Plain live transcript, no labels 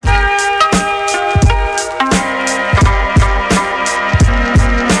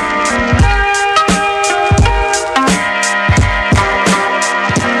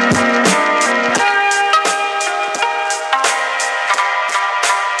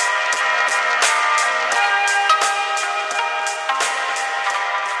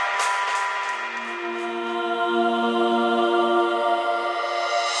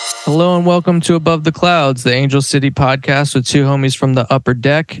Hello and welcome to Above the Clouds, the Angel City podcast with two homies from the upper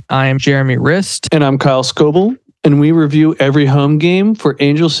deck. I am Jeremy Rist. And I'm Kyle Scoble. And we review every home game for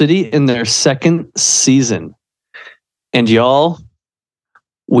Angel City in their second season. And y'all,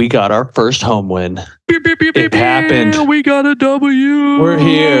 we got our first home win. It happened. We got a W. We're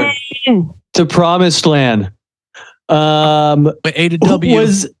here to Promised Land. A to W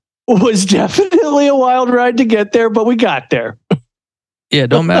was definitely a wild ride to get there, but we got there. Yeah,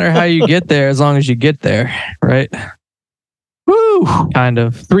 don't matter how you get there as long as you get there, right? Woo! Kind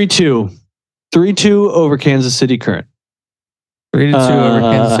of. 3-2. 3-2 over Kansas City Current. 3-2 over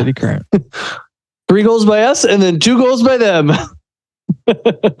Kansas City Current. 3 goals by us and then 2 goals by them.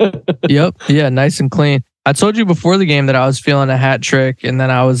 Yep. Yeah, nice and clean. I told you before the game that I was feeling a hat trick, and then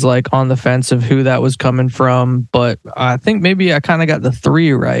I was like on the fence of who that was coming from. But I think maybe I kind of got the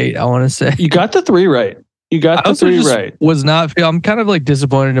 3 right, I want to say. You got the 3 right. You got the 3 right. I'm kind of like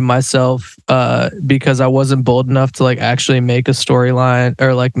disappointed in myself because I wasn't bold enough to like actually make a storyline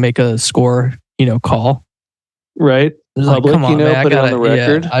or like make a score, call. Right. Public, like, come on, man, put it on the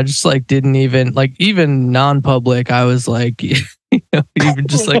record. Yeah, I just like didn't even like even non-public. I was like, even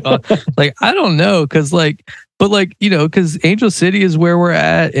just like, like I don't know, because because Angel City is where we're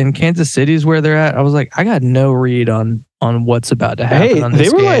at and Kansas City is where they're at. I was like, I got no read on what's about to happen. On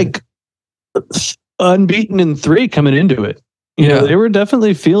this they were game. like unbeaten in 3 coming into it. You know, they were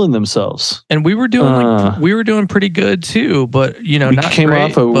definitely feeling themselves. And we were doing pretty good too, but we not came great,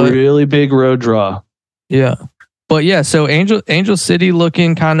 off a really big road draw. Yeah. But yeah, so Angel City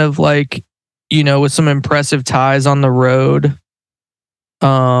looking kind of like, with some impressive ties on the road.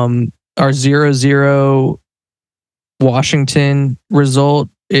 Our 0-0 Washington result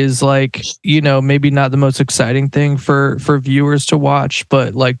is like, maybe not the most exciting thing for viewers to watch,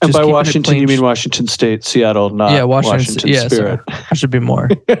 but like, and by Washington, you mean Washington State, Seattle, not Washington Spirit. Sorry. I should be more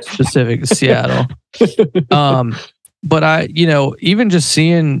specific. Seattle. But I, even just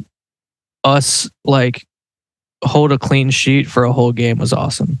seeing us like hold a clean sheet for a whole game was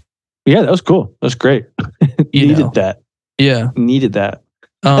awesome. Yeah, that was cool. That was great. Needed that. Yeah. Needed that.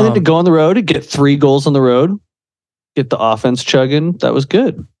 And then to go on the road and get 3 goals on the road, get the offense chugging, that was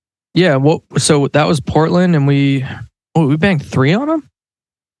good. Yeah, so that was Portland, and we banged 3 on them?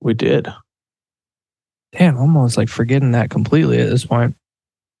 We did. Damn, I'm almost like forgetting that completely at this point.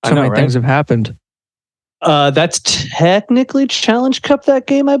 So many things have happened. That's technically Challenge Cup that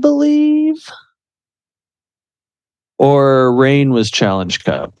game, I believe. Or Rain was Challenge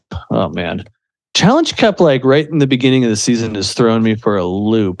Cup. Oh, man. Challenge Cup, like right in the beginning of the season, is throwing me for a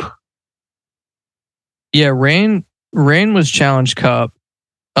loop. Yeah, Rain was Challenge Cup.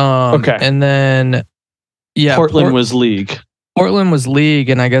 Okay. And then, Portland was League. Portland was League,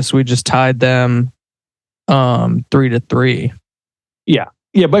 and I guess we just tied them 3-3. Yeah.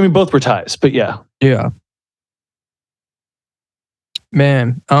 Yeah, but I mean, both were ties, but yeah. Yeah.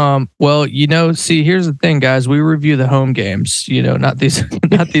 Man, well, see, here's the thing, guys. We review the home games, not these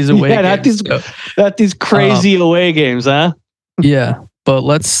away games. Not these crazy away games, huh? Yeah, but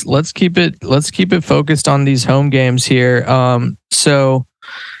let's keep it focused on these home games here. So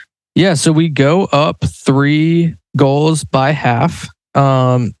we go up 3 goals by half.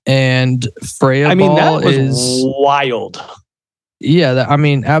 And Freya ball that was is wild. Yeah,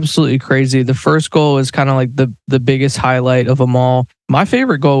 absolutely crazy. The first goal is kind of like the biggest highlight of them all. My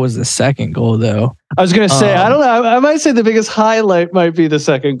favorite goal was the second goal, though. I was going to say, I don't know. I might say the biggest highlight might be the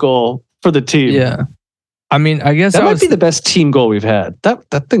second goal for the team. Yeah. I guess that might be the best team goal we've had.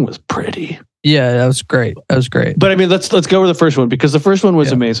 That thing was pretty. Yeah, that was great. But let's go with the first one, because the first one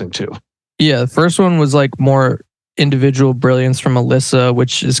was amazing too. Yeah, the first one was like more individual brilliance from Alyssa,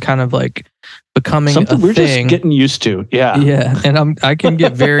 which is kind of like becoming something a we're thing. Just getting used to. Yeah, and I can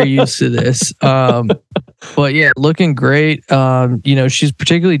get very used to this. But yeah, looking great. She's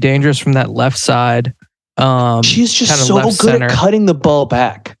particularly dangerous from that left side. She's just so good at cutting the ball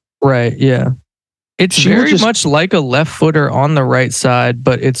back. Right. Yeah. It's very much like a left footer on the right side,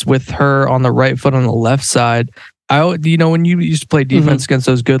 but it's with her on the right foot on the left side. When you used to play defense against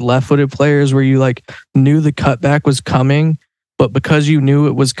those good left-footed players where you like knew the cutback was coming, but because you knew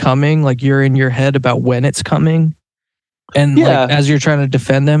it was coming, like you're in your head about when it's coming. And like, as you're trying to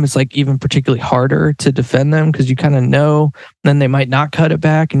defend them, it's like even particularly harder to defend them because you kind of know then they might not cut it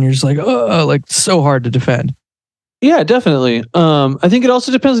back and you're just like, oh, like so hard to defend. Yeah, definitely. I think it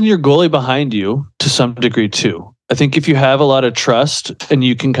also depends on your goalie behind you to some degree too. I think if you have a lot of trust and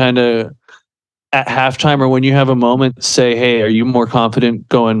you can kind of at halftime or when you have a moment say, hey, are you more confident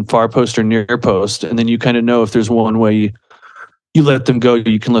going far post or near post? And then you kind of know if there's one way you let them go,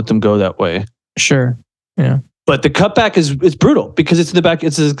 you can let them go that way. Sure. Yeah. But the cutback is brutal because it's in the back.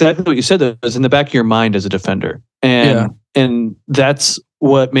 It's exactly what you said. Though, it's in the back of your mind as a defender, and that's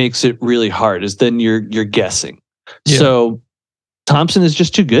what makes it really hard. Is then you're guessing. Yeah. So Thompson is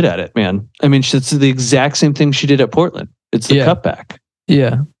just too good at it, man. I mean, it's the exact same thing she did at Portland. It's the cutback.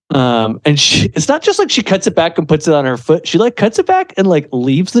 Yeah. And it's not just like she cuts it back and puts it on her foot. She like cuts it back and like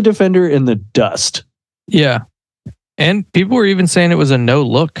leaves the defender in the dust. Yeah. And people were even saying it was a no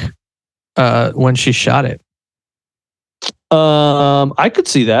look when she shot it. I could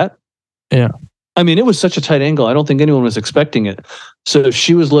see that. Yeah. I mean, it was such a tight angle. I don't think anyone was expecting it. So if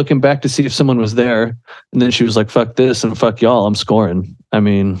she was looking back to see if someone was there, and then she was like, fuck this and fuck y'all, I'm scoring. I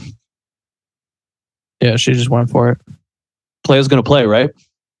mean, yeah, she just went for it. Play's going to play, right?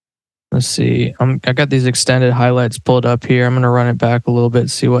 Let's see. I got these extended highlights pulled up here. I'm going to run it back a little bit,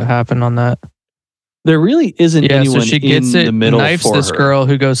 see what happened on that. There really isn't anyone so she gets in the middle knifes for this her. Girl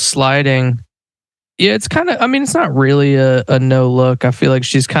who goes sliding. Yeah, it's kind of, I mean, it's not really a no look. I feel like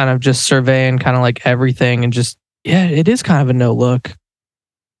she's kind of just surveying kind of like everything and just, yeah, it is kind of a no look.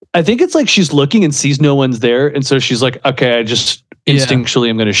 I think it's like she's looking and sees no one's there. And so she's like, okay, I just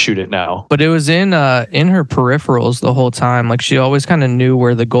instinctually I'm going to shoot it now. But it was in her peripherals the whole time. Like she always kind of knew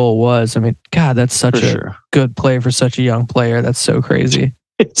where the goal was. I mean, God, that's such a good play for such a young player. That's so crazy.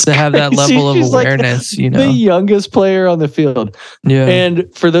 It's to have that level of awareness, like the youngest player on the field. Yeah.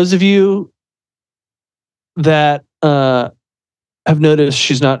 And for those of you that have noticed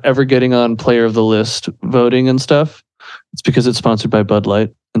she's not ever getting on player of the list voting and stuff, it's because it's sponsored by Bud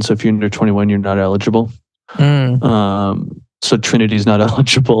Light. And so if you're under 21, you're not eligible. So Trinity's not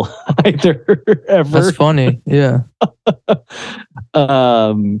eligible either ever. That's funny. Yeah.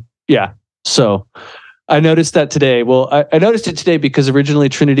 Yeah. So I noticed that today. Well, I noticed it today because originally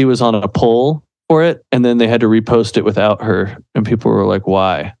Trinity was on a poll for it, and then they had to repost it without her, and people were like,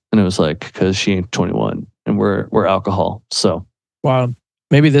 "Why?" And it was like, "Because she ain't 21, and we're alcohol." So, wow,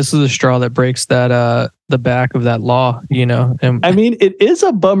 maybe this is the straw that breaks that the back of that law. And I mean, it is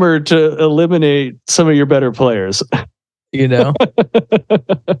a bummer to eliminate some of your better players. I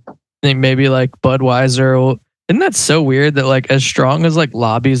think maybe like Budweiser. Isn't that so weird that like as strong as like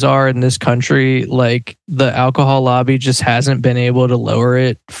lobbies are in this country, like the alcohol lobby just hasn't been able to lower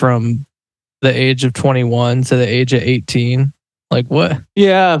it from the age of 21 to the age of 18? Like what?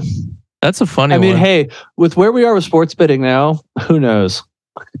 Yeah. That's a funny one. I mean, hey, with where we are with sports betting now, who knows?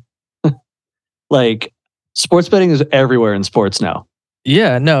 Like sports betting is everywhere in sports now.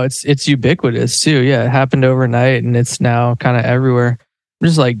 Yeah, no, it's ubiquitous too. Yeah, it happened overnight and it's now kind of everywhere. I'm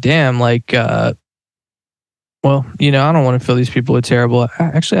just like, damn, like well, I don't want to fill these people with terrible.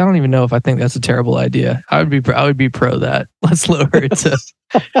 Actually, I don't even know if I think that's a terrible idea. I would be pro that. Let's lower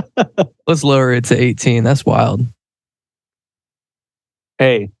it to 18. That's wild.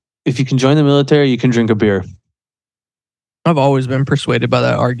 Hey, if you can join the military, you can drink a beer. I've always been persuaded by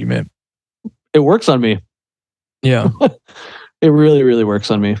that argument. It works on me. Yeah. It really, really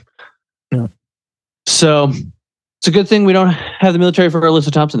works on me. Yeah. So it's a good thing we don't have the military for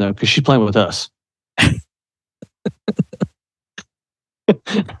Alyssa Thompson though, because she's playing with us.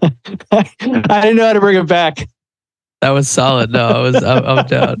 I didn't know how to bring it back. That was solid. No, I'm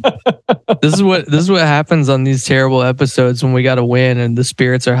down. This is what happens on these terrible episodes when we got to win and the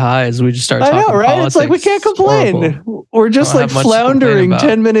spirits are high as we just start talking right? politics. It's like we can't complain. We're just like floundering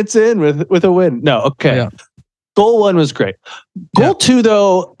 10 minutes in with a win. No, okay. Yeah. Goal 1 was great. Goal 2,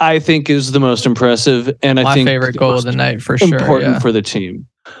 though, I think is the most impressive, and I think my favorite goal of the night for sure. Important for the team.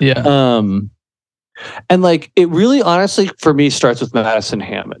 Yeah. And like it really, honestly, for me, starts with Madison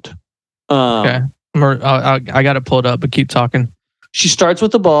Hammond. Okay. I got it pulled up, but keep talking. She starts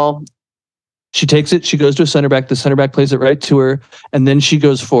with the ball. She takes it. She goes to a center back. The center back plays it right to her, and then she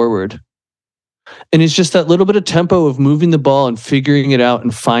goes forward. And it's just that little bit of tempo of moving the ball and figuring it out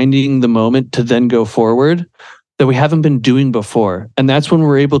and finding the moment to then go forward that we haven't been doing before. And that's when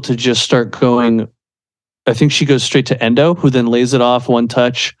we're able to just start going. I think she goes straight to Endo, who then lays it off one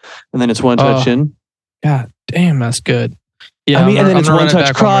touch, and then it's one touch in. God damn, that's good. Yeah, I mean, and then it's one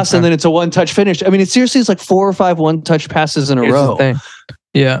touch cross, and then it's a one touch finish. I mean, it's seriously, it's like 4 or 5 one touch passes in a row.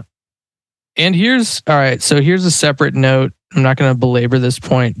 Yeah. And here's a separate note. I'm not going to belabor this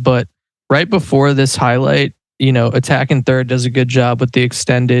point, but right before this highlight, attacking third does a good job with the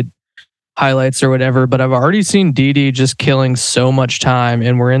extended highlights or whatever. But I've already seen Didi just killing so much time,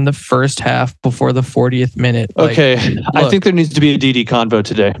 and we're in the first half before the 40th minute. Okay, I think there needs to be a Didi convo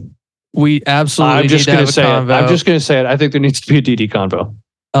today. We absolutely need to have a convo. I'm just going to say it. I think there needs to be a DD convo.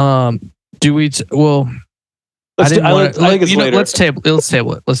 Do we? Well, let's table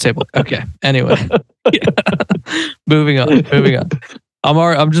it. Okay. Anyway, moving on.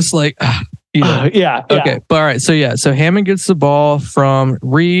 I'm just like, Yeah. Okay. But all right. So Hammond gets the ball from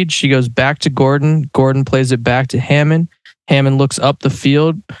Reed. She goes back to Gordon. Gordon plays it back to Hammond. Hammond looks up the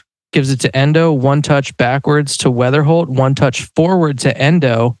field, gives it to Endo. One touch backwards to Weatherholt. One touch forward to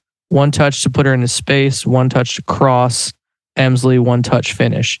Endo. One touch to put her into space. One touch to cross. Emsley, one touch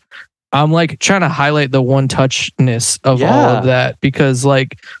finish. I'm like trying to highlight the one touchness of all of that because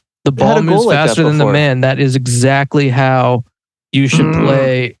like the ball moves faster than the man. That is exactly how you should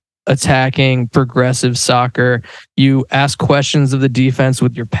play attacking progressive soccer. You ask questions of the defense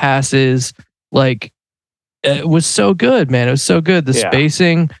with your passes. Like it was so good, man. It was so good. The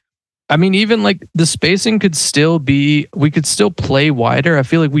spacing. I mean, even like the spacing could still be, we could still play wider. I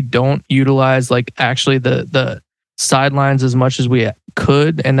feel like we don't utilize like actually the sidelines as much as we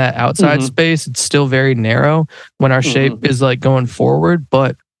could, and that outside space, it's still very narrow when our shape is like going forward.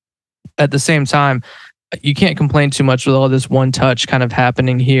 But at the same time, you can't complain too much with all this one touch kind of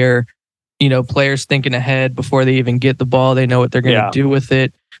happening here. You know, players thinking ahead before they even get the ball. They know what they're going to do with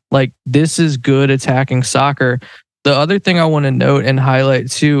it. Like this is good attacking soccer. The other thing I want to note and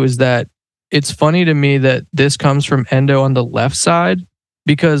highlight too is that it's funny to me that this comes from Endo on the left side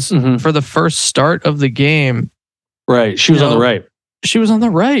because for the first start of the game, right, she was on the right. She was on the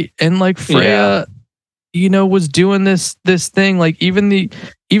right, and like Freya, you know, was doing this thing. Like even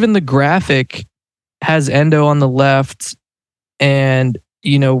the graphic has Endo on the left, and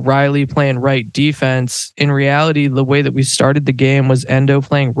you know Riley playing right defense. In reality, the way that we started the game was Endo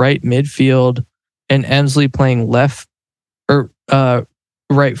playing right midfield and Emsley playing left or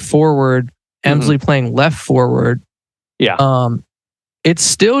right forward. Emsley playing left forward. Yeah. It's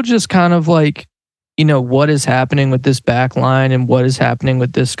still just kind of like, you know, what is happening with this back line and what is happening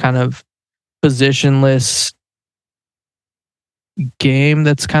with this kind of positionless game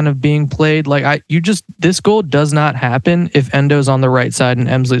that's kind of being played. Like this goal does not happen if Endo's on the right side and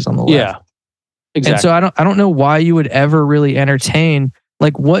Emsley's on the left. Yeah. Exactly. And so I don't know why you would ever really entertain,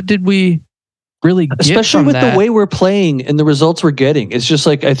 like, what did we really get especially with that? The way we're playing and the results we're getting? It's just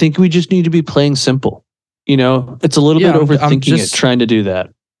like, I think we just need to be playing simple. You know, it's a little bit overthinking it, trying to do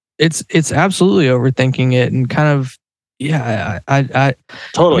that. It's absolutely overthinking it and kind of, I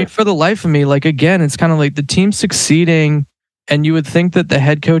totally. I mean, for the life of me, like, again, it's kind of like the team succeeding and you would think that the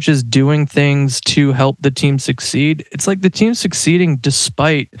head coach is doing things to help the team succeed. It's like the team succeeding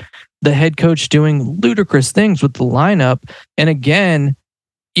despite the head coach doing ludicrous things with the lineup. And again,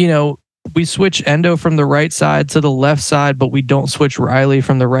 you know, we switch Endo from the right side to the left side, but we don't switch Riley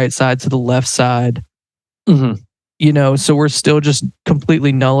from the right side to the left side. You know, so we're still just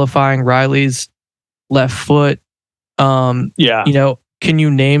completely nullifying Riley's left foot. You know, can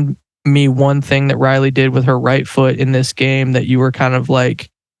you name me one thing that Riley did with her right foot in this game that you were kind of like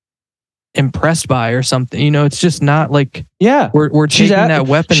impressed by or something? You know, it's just not like, we're taking that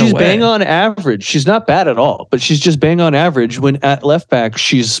weapon away. She's bang on average. She's not bad at all, but she's just bang on average. When at left back,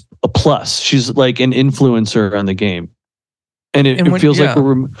 she's a plus. She's like an influencer on the game. And it feels like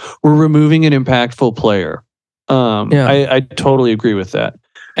we're removing an impactful player. I totally agree with that.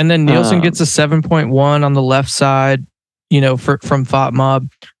 And then Nielsen gets a 7.1 on the left side, you know, from FOTMOB.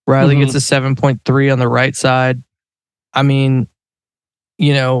 Riley gets a 7.3 on the right side. I mean,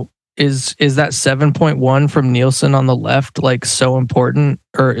 you know, is that 7.1 from Nielsen on the left like so important?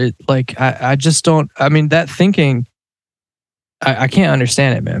 Or it like I just don't. I mean, that thinking, I can't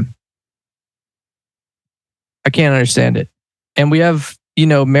understand it, man. I can't understand it. And we have, you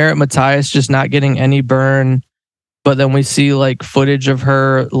know, Merritt Matthias just not getting any burn, but then we see like footage of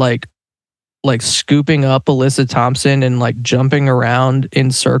her like scooping up Alyssa Thompson and like jumping around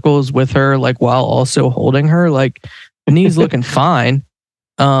in circles with her, like while also holding her. Like knee's looking fine,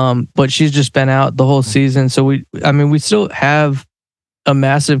 but she's just been out the whole season. So we still have a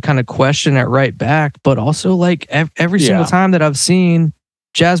massive kind of question at right back, but also like every single time that I've seen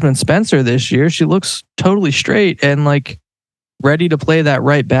Jasmine Spencer this year, she looks totally straight and like ready to play that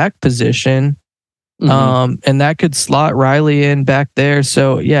right back position. And that could slot Riley in back there.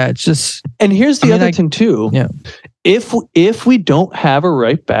 So yeah, it's just. And here's the other thing too. Yeah. If we don't have a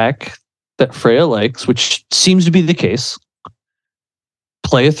right back that Freya likes, which seems to be the case,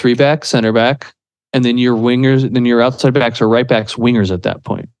 play a 3-back center back, and then your wingers, then your outside backs or right backs wingers at that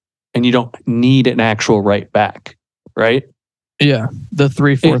point, and you don't need an actual right back, right? Yeah, the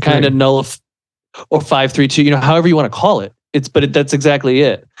 3-4-3 kind of nullify or 5-3-2. You know, however you want to call it. That's exactly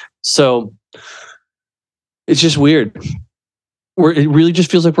it. So. It's just weird. It really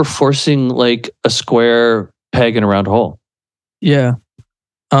just feels like we're forcing like a square peg in a round hole. Yeah.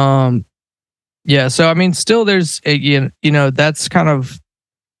 Yeah. So, I mean, still there's, you know, that's kind of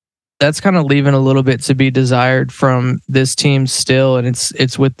that's kind of leaving a little bit to be desired from this team still, and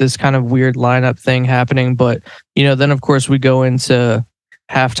it's with this kind of weird lineup thing happening. But then of course we go into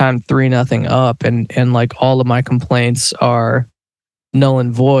halftime 3-0 up, and like all of my complaints are null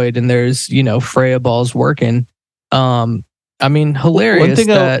and void, and there's Freya balls working. I mean, hilarious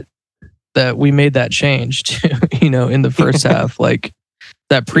that we made that change too, in the first half. Like,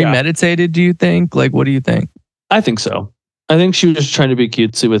 that premeditated, do you think? Like, what do you think? I think so. I think she was just trying to be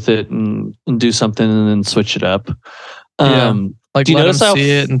cutesy with it and do something and then switch it up. Like, do you notice how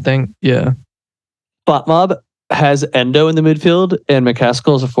see it and think, Bot Mob has Endo in the midfield and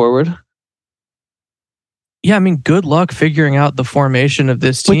McCaskill as a forward? Yeah, I mean, good luck figuring out the formation of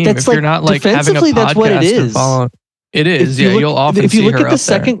this team if you're not like having a podcast that's what it is. To follow. It is, you'll often if you see look her at the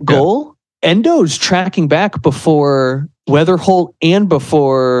second goal, Endo's tracking back before Weatherholt and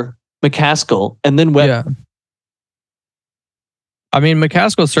before McCaskill, and then I mean,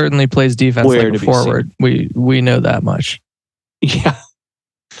 McCaskill certainly plays defense like a forward. We know that much. Yeah.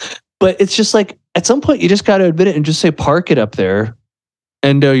 But it's just like, at some point, you just got to admit it and just say, park it up there.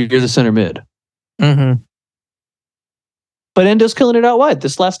 Endo, you're the center mid. Mm-hmm. But Endo's killing it out wide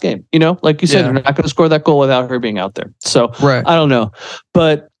this last game. Like you said, they're not going to score that goal without her being out there. So I don't know.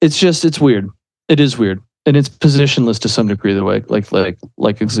 But it's weird. It is weird. And it's positionless to some degree, the way,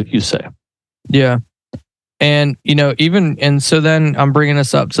 like you say. Yeah. And, so then I'm bringing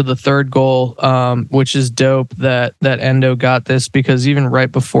us up to the third goal, which is dope that Endo got this, because even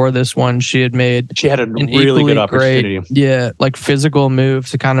right before this one, she had a really good opportunity. Like physical move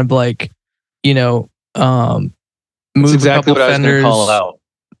to kind of like, move that's exactly a couple what fenders. I was going to call out.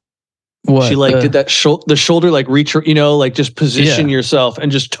 What? She did that the shoulder, like reach, like just position yourself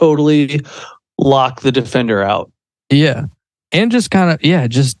and just totally lock the defender out. Yeah. And just kind of,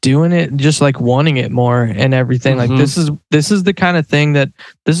 just doing it, just like wanting it more and everything. Mm-hmm. Like this is the kind of thing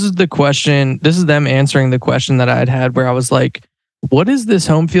this is the question. This is them answering the question that I had where I was like, what is this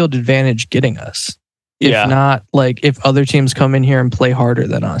home field advantage getting us? If not, like, if other teams come in here and play harder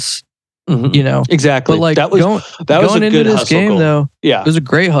than us, Exactly. But like that was going a into good this game goal. though. Yeah, it was a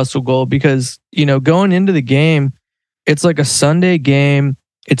great hustle goal because, going into the game, it's like a Sunday game.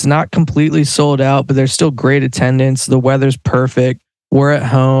 It's not completely sold out, but there's still great attendance. The weather's perfect. We're at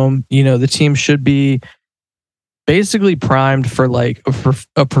home. The team should be basically primed for like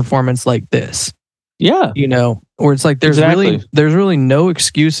a performance like this. Yeah. Where it's like there's really no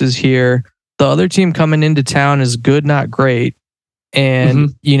excuses here. The other team coming into town is good, not great.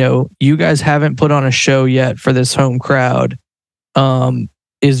 And, you guys haven't put on a show yet for this home crowd.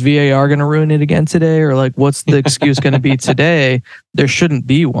 Is VAR going to ruin it again today? Or like, what's the excuse going to be today? There shouldn't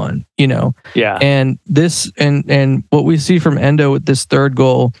be one, Yeah. And this, and what we see from Endo with this third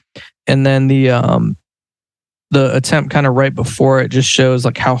goal, and then the attempt kind of right before it just shows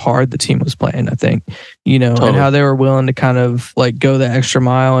like how hard the team was playing, I think, totally. And how they were willing to kind of like go the extra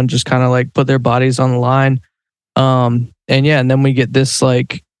mile and just kind of like put their bodies on the line. And then we get this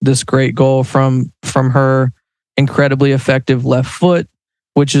great goal from her incredibly effective left foot,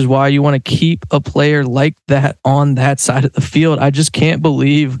 which is why you want to keep a player like that on that side of the field. I just can't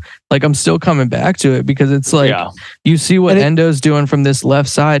believe, like, I'm still coming back to it because it's like, you see what Endo's doing from this left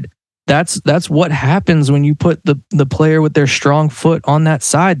side. That's what happens when you put the player with their strong foot on that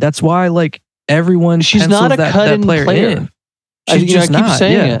side. That's why, like, everyone, she's not a cut-in player. In. I keep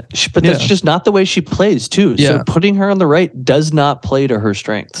saying it, but that's just not the way she plays too. Yeah. So putting her on the right does not play to her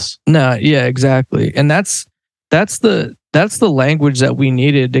strengths. No, yeah, exactly. And that's the language that we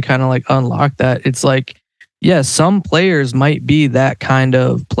needed to kind of like unlock that. It's like, some players might be that kind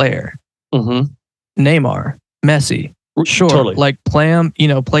of player. Mm-hmm. Neymar, Messi, sure. Totally. Like play him,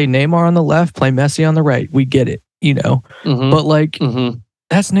 play Neymar on the left, play Messi on the right. We get it, Mm-hmm. But like,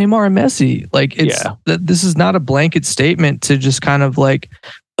 that's Neymar and Messi. Like, it's this is not a blanket statement to just kind of like,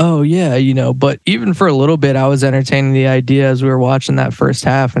 oh yeah, but even for a little bit, I was entertaining the idea as we were watching that first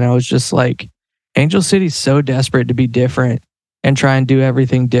half, and I was just like, Angel City's so desperate to be different and try and do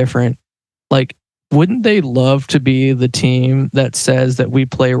everything different. Like, wouldn't they love to be the team that says that we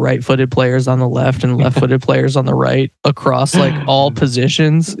play right-footed players on the left and left-footed players on the right across like all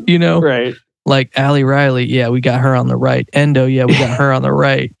positions, Right. Like Ali Riley, we got her on the right. Endo, we got her on the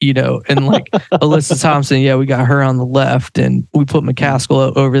right, and like Alyssa Thompson, we got her on the left, and we put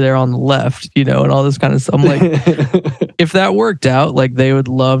McCaskill over there on the left, and all this kind of stuff. I'm like, if that worked out, like they would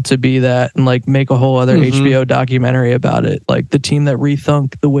love to be that and like make a whole other HBO documentary about it, like the team that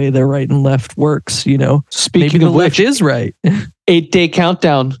rethunk the way their right and left works. Speaking maybe the of left which, is right. 8-day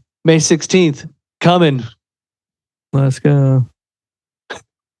countdown, May 16th, coming. Let's go.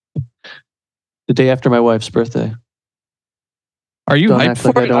 The day after my wife's birthday. Are you hyped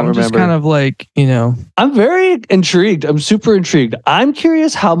for it? I'm just kind of like, I'm very intrigued. I'm super intrigued. I'm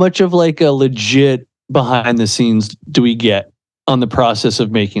curious how much of like a legit behind the scenes do we get on the process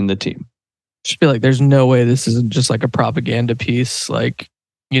of making the team? I just feel like there's no way this isn't just like a propaganda piece. Like,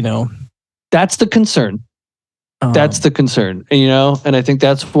 that's the concern. That's the concern, and I think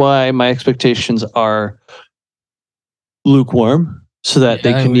that's why my expectations are lukewarm, so that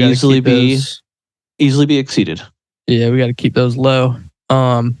they can easily be exceeded. Yeah, we got to keep those low.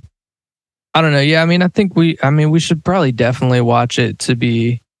 I don't know. Yeah, I mean, I think we should probably definitely watch it to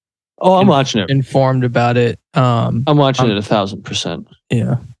be. Oh, I'm watching it. Informed about it. I'm watching it 1,000%.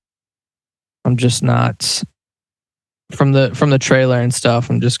 Yeah, I'm just not from the trailer and stuff.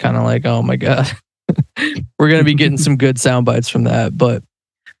 I'm just kind of like, oh my god, we're gonna be getting some good sound bites from that. But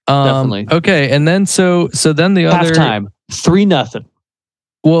definitely okay. And then so then the other halftime 3-0.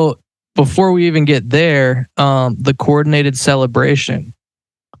 Well, before we even get there, the coordinated celebration.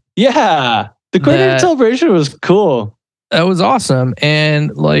 Yeah, the coordinated celebration was cool. That was awesome.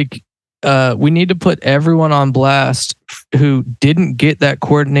 And like, we need to put everyone on blast who didn't get that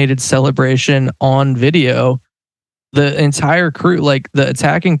coordinated celebration on video. The entire crew, like the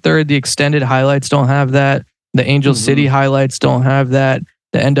attacking third, the extended highlights don't have that. The Angel City highlights don't have that.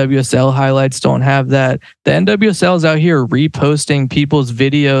 The NWSL highlights don't have that. The NWSL is out here reposting people's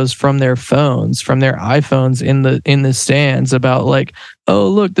videos from their phones, from their iPhones in the stands about like, oh,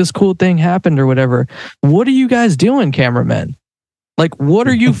 look, this cool thing happened or whatever. What are you guys doing, cameramen? Like, what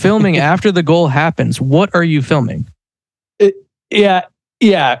are you filming after the goal happens? What are you filming? Yeah.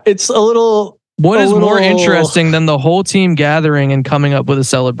 It's a little. What is more interesting than the whole team gathering and coming up with a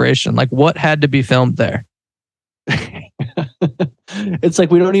celebration? Like, what had to be filmed there? It's like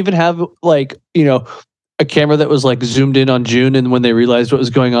we don't even have like, a camera that was like zoomed in on June, and when they realized what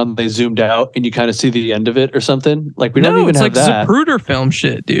was going on, they zoomed out and you kind of see the end of it or something. Like we don't even have that. Zapruder film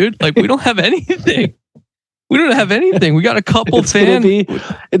shit, dude. Like we don't have anything. We don't have anything. We got a couple it's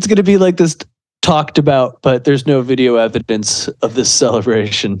gonna be like this talked about, but there's no video evidence of this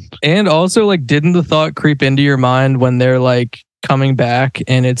celebration. And also, like, didn't the thought creep into your mind when they're like coming back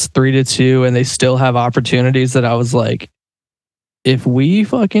and it's 3-2 and they still have opportunities, that I was like, if we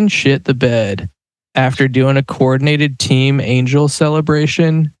fucking shit the bed after doing a coordinated team Angel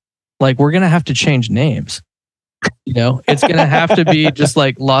celebration, like we're going to have to change names. It's going to have to be just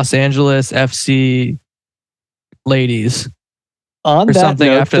like Los Angeles FC ladies on or that something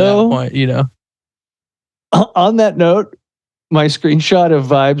note, after though, that point, On that note, my screenshot of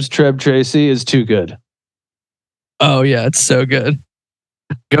Vibes Treb Tracy is too good. Oh yeah, it's so good.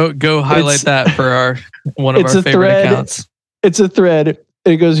 Go highlight that for one of our favorite accounts. It's a thread.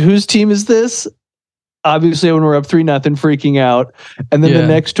 It goes, whose team is this? Obviously, when we're up 3-0, freaking out. And then the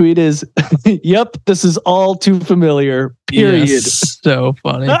next tweet is, yep, this is all too familiar. Period. Yes, so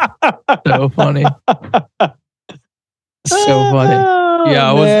funny. So funny. So funny.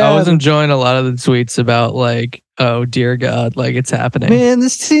 Yeah, I was enjoying a lot of the tweets about like, oh dear God, like it's happening. Man,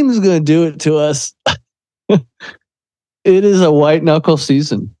 this team is going to do it to us. It is a white knuckle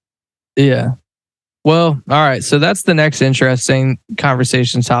season. Yeah. Well, all right. So that's the next interesting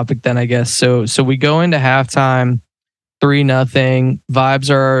conversation topic then, I guess. So we go into halftime, 3-0. Vibes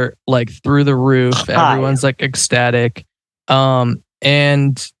are like through the roof. Hi. Everyone's like ecstatic.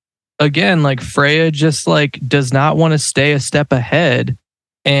 And again, like Freya just like does not want to stay a step ahead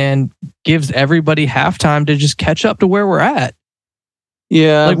and gives everybody halftime to just catch up to where we're at.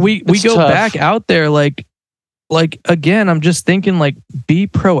 Yeah. Like we go back out there like again, I'm just thinking like be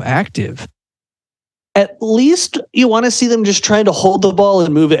proactive. At least you want to see them just trying to hold the ball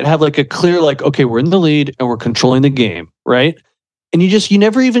and move it and have like a clear, like, okay, we're in the lead and we're controlling the game, right? And you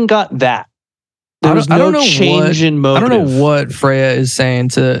never even got that. There was no change in motive. I don't know what Freya is saying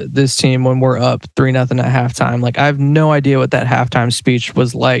to this team when we're up 3-0 at halftime. Like, I have no idea what that halftime speech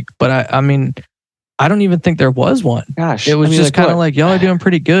was like, but I mean, I don't even think there was one. Gosh, it was just kind of like, y'all are doing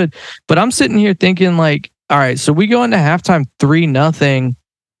pretty good. But I'm sitting here thinking like, all right, so we go into halftime 3-0.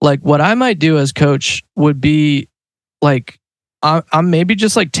 Like what I might do as coach would be like, I'm maybe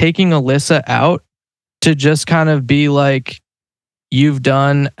just like taking Alyssa out to just kind of be like, you've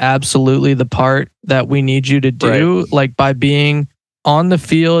done absolutely the part that we need you to do, right. Like by being on the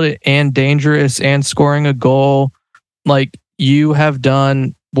field and dangerous and scoring a goal. Like you have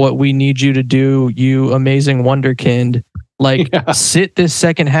done what we need you to do, you amazing wonderkind. Like sit this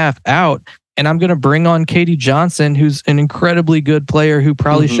second half out. And I'm going to bring on Katie Johnson, who's an incredibly good player who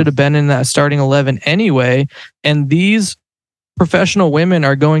probably should have been in that starting 11 anyway. And these professional women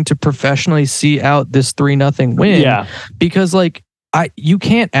are going to professionally see out this 3-0 win. Yeah. Because like you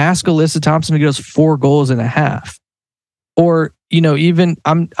can't ask Alyssa Thompson to get us 4 goals and a half. Or even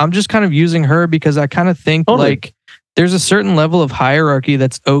I'm just kind of using her because I kind of think like there's a certain level of hierarchy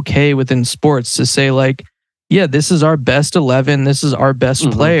that's okay within sports to say like, yeah, this is our best 11, this is our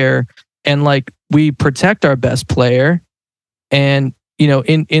best player, and like we protect our best player, and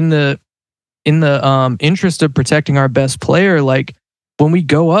in the interest of protecting our best player, like when we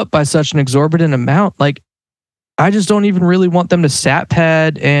go up by such an exorbitant amount, like I just don't even really want them to stat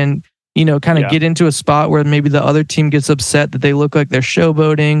pad and kind of get into a spot where maybe the other team gets upset that they look like they're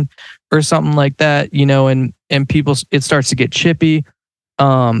showboating or something like that, and people, it starts to get chippy.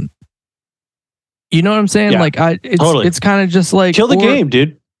 You know what I'm saying? Like it's kind of just like kill the game,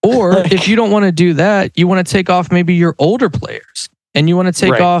 dude. Or if you don't want to do that, you want to take off maybe your older players. And you want to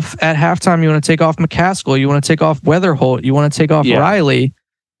take off at halftime, you want to take off McCaskill, you want to take off Weatherholt, you want to take off Riley,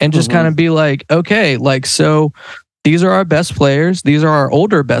 and just kind of be like, okay, like, so these are our best players, these are our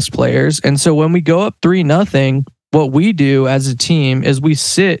older best players. And so when we go up 3-0, what we do as a team is we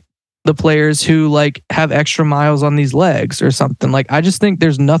sit the players who like have extra miles on these legs or something. Like, I just think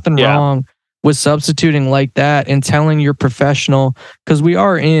there's nothing wrong with substituting like that and telling your professional, because we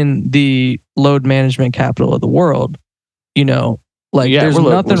are in the load management capital of the world, like there's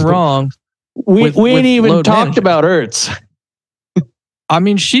nothing wrong. We ain't even talked about Ertz. I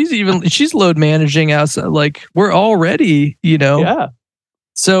mean, she's load managing us. Like we're already, Yeah.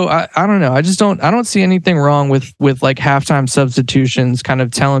 So I don't know. I don't see anything wrong with like halftime substitutions, kind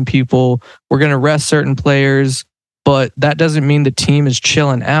of telling people we're going to rest certain players, but that doesn't mean the team is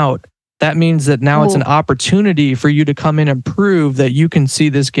chilling out. That means that now it's an opportunity for you to come in and prove that you can see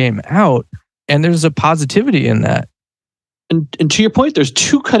this game out. And there's a positivity in that. And to your point, there's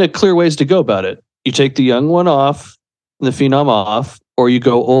two kind of clear ways to go about it. You take the young one off, the phenom off, or you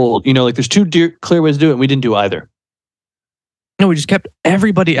go old. Like there's two clear ways to do it. And we didn't do either. No, we just kept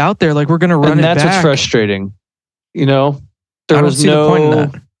everybody out there like we're going to run it back. And that's what's frustrating. There was no point in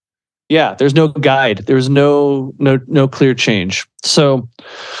that. Yeah, there's no guide. There was no clear change. So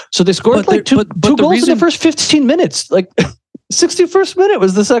they scored two goals in the first 15 minutes. Like 61st minute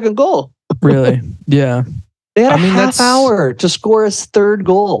was the second goal. Really? Yeah. They had a half hour to score his third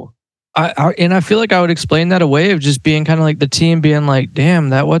goal. And I feel like I would explain that away of just being kind of like the team being like,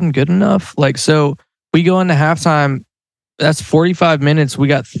 damn, that wasn't good enough. Like, so we go into halftime, that's 45 minutes. We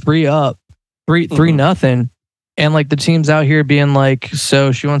got 3-0. And like the team's out here being like,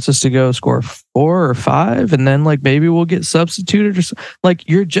 so she wants us to go score 4 or 5. And then like, maybe we'll get substituted or something. Like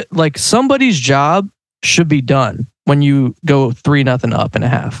like somebody's job should be done when you go 3-0 up in a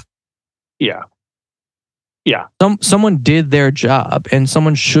half. Yeah. Yeah. Someone did their job and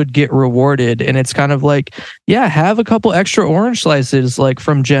someone should get rewarded. And it's kind of like, yeah, have a couple extra orange slices like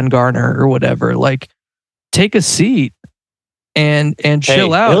from Jen Garner or whatever. Like take a seat and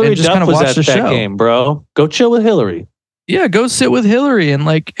chill out Hillary and just Duff kind of watch the show. Game, bro. Go chill with Hillary. Yeah, go sit with Hillary and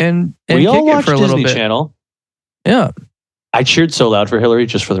like and we all kick watch it for a little Disney bit. Channel. Yeah. I cheered so loud for Hillary,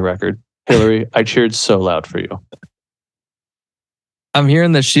 just for the record. Hillary, I cheered so loud for you. I'm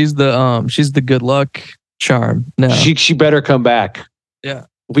hearing that she's the good luck charm. No. She better come back. Yeah.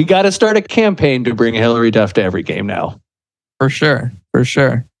 We got to start a campaign to bring Hillary Duff to every game now. For sure.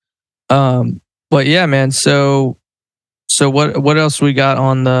 But yeah, man. So what else we got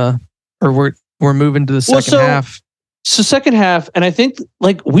on we're moving to the second half. So second half, and I think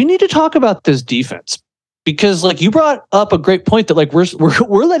like we need to talk about this defense because like you brought up a great point that like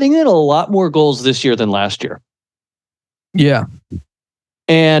we're letting in a lot more goals this year than last year. Yeah.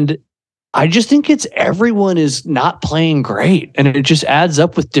 And I just think everyone is not playing great, and it just adds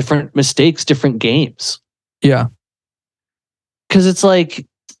up with different mistakes, different games. Yeah. Because it's like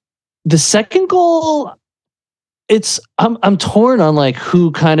the second goal, I'm torn on like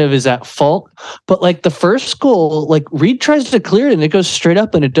who kind of is at fault, but like the first goal, like Reed tries to clear it and it goes straight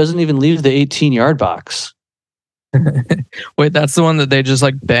up and it doesn't even leave the 18-yard box. Wait, that's the one that they just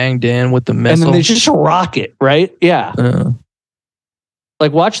like banged in with the missile, and then they just rock it, right? Yeah.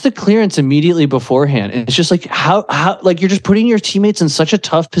 Like watch the clearance immediately beforehand. And it's just like how like you're just putting your teammates in such a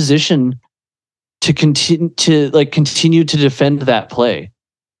tough position to continue to defend that play.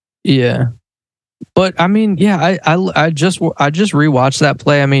 Yeah. But I mean, yeah, I just rewatched that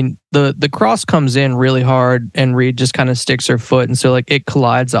play. I mean, the cross comes in really hard and Reed just kind of sticks her foot, and so like it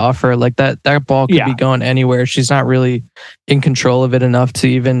collides off her. Like that ball could be going anywhere. She's not really in control of it enough to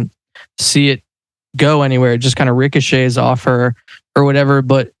even see it go anywhere. It just kind of ricochets off her or whatever.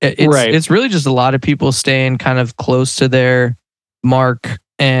 But it's really just a lot of people staying kind of close to their mark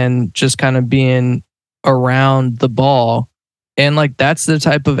and just kind of being around the ball. And like that's the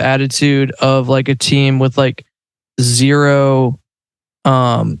type of attitude of like a team with like zero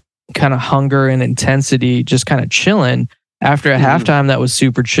kind of hunger and intensity, just kind of chilling. after a halftime that was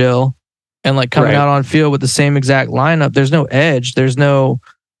super chill, and like coming out on field with the same exact lineup, there's no edge. There's no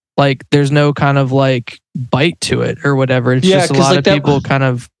kind of like bite to it or whatever. It's just a lot of people kind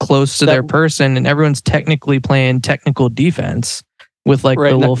of close to their person, and everyone's technically playing technical defense with like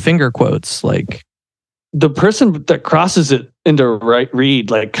the little finger quotes. Like the person that crosses it into Reed,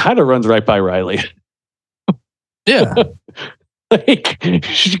 like kind of runs right by Riley. Yeah. Like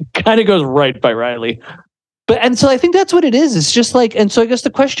she kind of goes right by Riley. And so I think that's what it is. It's just like, and so I guess the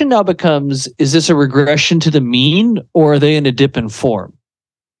question now becomes, is this a regression to the mean, or are they in a dip in form?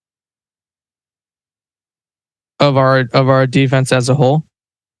 Of our defense as a whole?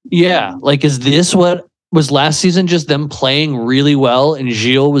 Yeah. Like, is this what was last season, just them playing really well and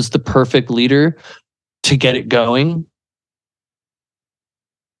Gilles was the perfect leader to get it going?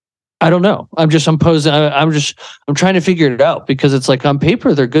 I don't know. I'm trying to figure it out, because it's like on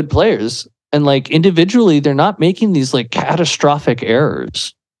paper, they're good players. And like individually, they're not making these like catastrophic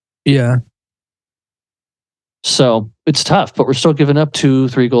errors. Yeah. So it's tough, but we're still giving up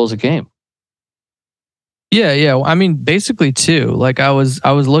 2-3 goals a game. Yeah. I mean, basically 2. Like I was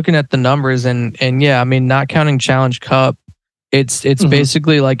looking at the numbers, and yeah, I mean, not counting Challenge Cup, it's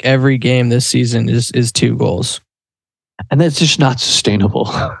basically like every game this season is 2 goals. And that's just not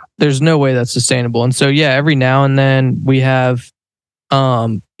sustainable. There's no way that's sustainable. And so yeah, every now and then we have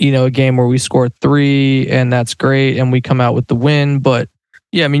a game where we score 3, and that's great, and we come out with the win. But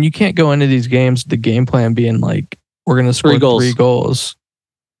yeah, I mean, you can't go into these games with the game plan being like, we're going to score 3 goals.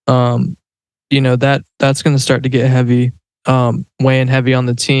 That's going to start to get heavy, weighing heavy on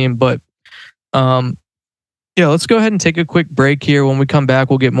the team. But yeah, let's go ahead and take a quick break here. When we come back,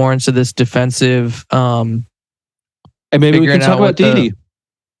 we'll get more into this defensive. And maybe we can talk about Didi.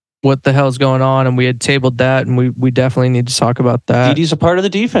 What the hell's going on? And we had tabled that, and we definitely need to talk about that. Didi's a part of the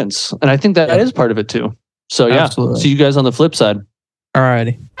defense, and I think that is part of it too. So yeah, absolutely. See you guys on the flip side. All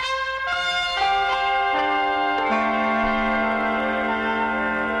righty.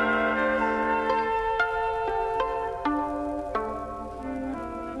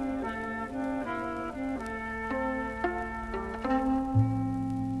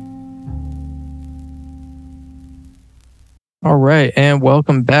 All right, and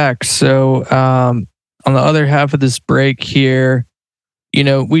welcome back. So on the other half of this break here,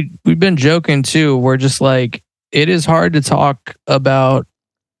 we've been joking too. We're just like, it is hard to talk about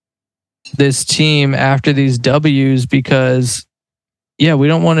this team after these W's, because yeah, we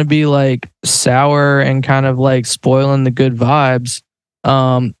don't want to be like sour and kind of like spoiling the good vibes.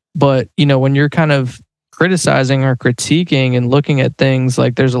 But when you're kind of criticizing or critiquing and looking at things,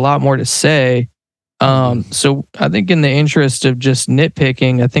 like there's a lot more to say. So I think in the interest of just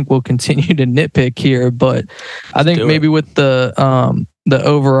nitpicking, I think we'll continue to nitpick here, but I think maybe with the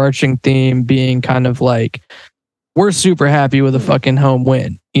overarching theme being kind of like, we're super happy with a fucking home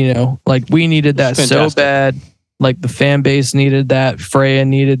win, like we needed that so bad. Like the fan base needed that, Freya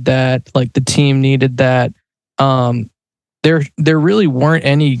needed that, like the team needed that. There really weren't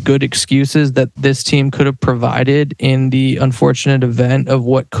any good excuses that this team could have provided in the unfortunate event of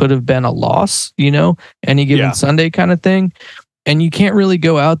what could have been a loss, any given Sunday kind of thing. And you can't really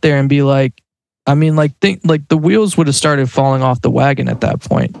go out there and be like, I mean, think the wheels would have started falling off the wagon at that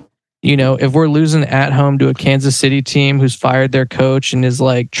point. If we're losing at home to a Kansas City team who's fired their coach and is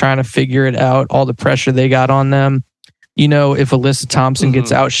like trying to figure it out, all the pressure they got on them. If Alyssa Thompson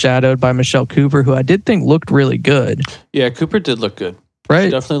gets outshadowed by Michelle Cooper, who I did think looked really good. Yeah, Cooper did look good. Right? She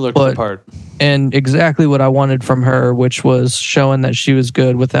definitely looked the part. And exactly what I wanted from her, which was showing that she was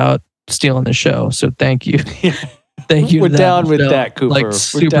good without stealing the show. So thank you. Thank you. We're down with that, Cooper. Like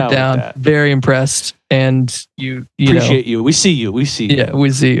super down. Very impressed. And you appreciate you. We see you. Yeah,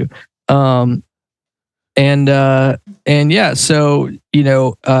 we see you. And yeah, so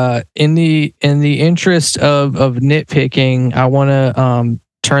in the interest of nitpicking, I want to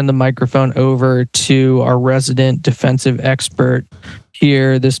turn the microphone over to our resident defensive expert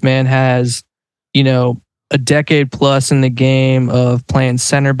here. This man has, a decade plus in the game of playing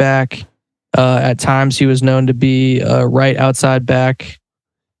center back. At times, he was known to be a right outside back.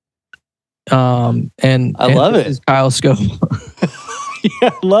 And I love it. Kyle Scoble.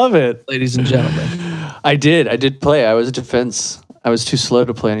 Yeah, I love it, ladies and gentlemen. I did play. I was a defense. I was too slow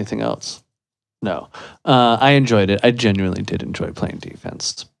to play anything else. No, I enjoyed it. I genuinely did enjoy playing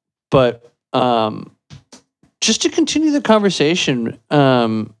defense. But just to continue the conversation,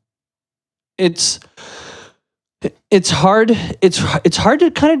 it's hard. It's hard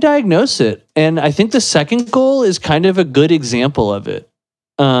to kind of diagnose it, and I think the second goal is kind of a good example of it.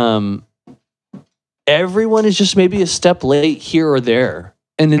 Everyone is just maybe a step late here or there,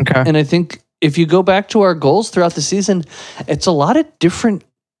 and I think if you go back to our goals throughout the season, it's a lot of different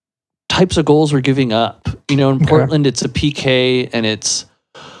types of goals we're giving up. You know, in Portland, it's a PK and it's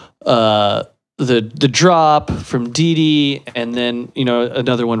the drop from Didi, and then, you know,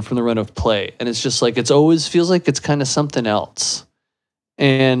 another one from the run of play. And it's just like, it's always feels like it's kind of something else.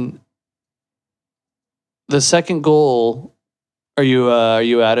 And the second goal, are you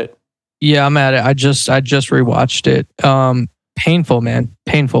at it? Yeah, I'm at it. I just rewatched it. Painful, man.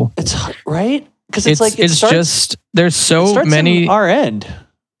 Painful. It's right? Because it's like, there's so many our end.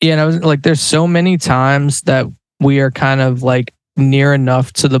 Yeah, and I was like, there's so many times that we are kind of like near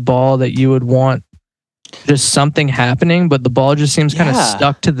enough to the ball that you would want just something happening, but the ball just seems kind of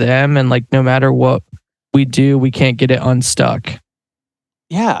stuck to them, and like no matter what we do, we can't get it unstuck.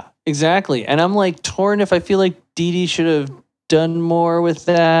 Yeah, exactly. And I'm like torn if I feel like Didi should have done more with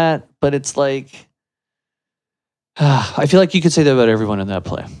that, but it's like I feel like you could say that about everyone in that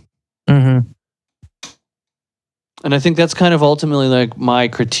play. Mm-hmm. And I think that's kind of ultimately like my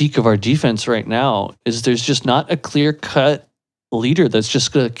critique of our defense right now is there's just not a clear-cut leader that's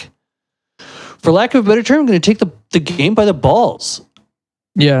just like, for lack of a better term, going to take the game by the balls.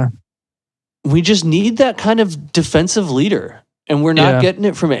 Yeah. We just need that kind of defensive leader, and we're not getting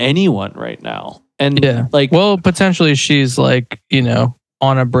it from anyone right now. And like, well, potentially she's like, you know,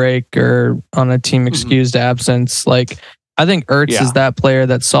 on a break or on a team excused absence. Like, I think Ertz is that player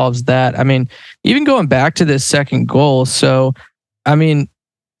that solves that. I mean, even going back to this second goal. So, I mean,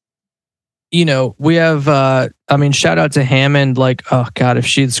 you know, we have, shout out to Hammond. Like, oh God, if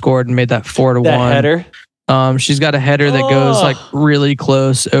she'd scored and made that 4-1 header. She's got a header that goes like really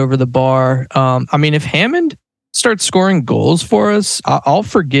close over the bar. I mean, if Hammond starts scoring goals for us, I'll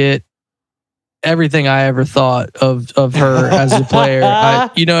forget everything I ever thought of her as a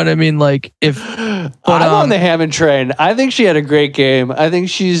player. You know what I mean? Like, I'm on the Hammond train. I think she had a great game. I think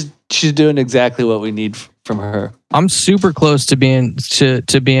she's doing exactly what we need from her. I'm super close to being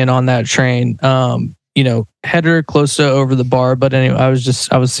on that train. You know, header close to over the bar. But anyway, I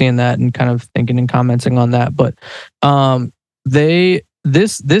was seeing that and kind of thinking and commenting on that. But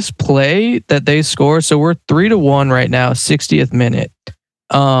this play that they score, so we're 3-1 right now, 60th minute.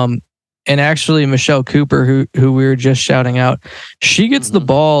 And actually, Michelle Cooper, who we were just shouting out, she gets the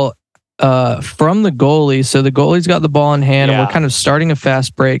ball from the goalie. So the goalie's got the ball in hand, and we're kind of starting a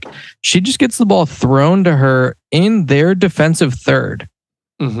fast break. She just gets the ball thrown to her in their defensive third.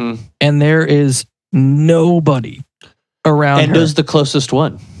 Mm-hmm. And there is nobody around her. Endo's the closest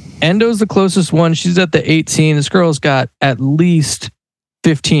one. She's at the 18. This girl's got at least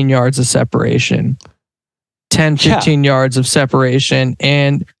 15 yards of separation. 10, 15 yards of separation.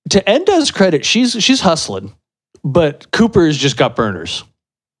 And to Endo's credit, she's hustling, but Cooper's just got burners.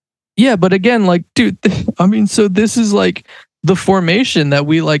 Yeah, but again, like, dude, I mean, so this is like the formation that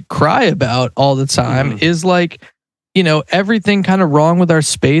we like cry about all the time is like, you know, everything kind of wrong with our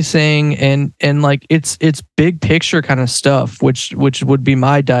spacing and like it's big picture kind of stuff, which would be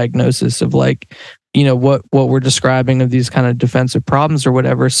my diagnosis of like, you know, what we're describing of these kind of defensive problems or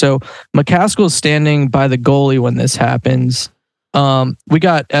whatever. So McCaskill's standing by the goalie when this happens. We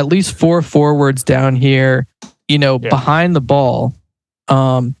got at least 4 forwards down here, you know, behind the ball.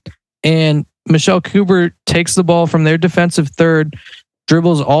 And Michelle Cooper takes the ball from their defensive third,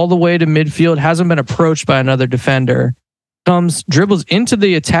 dribbles all the way to midfield, hasn't been approached by another defender, dribbles into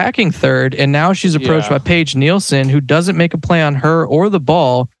the attacking third, and now she's approached by Paige Nielsen, who doesn't make a play on her or the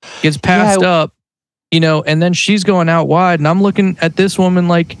ball, gets passed up, you know, and then she's going out wide. And I'm looking at this woman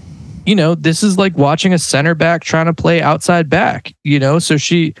like, you know, this is like watching a center back trying to play outside back, you know, so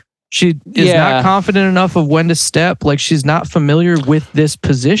she is not confident enough of when to step. Like, she's not familiar with this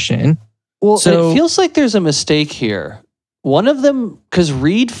position. Well, so it feels like there's a mistake here. One of them, because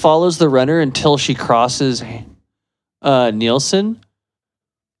Reed follows the runner until she crosses Nielsen,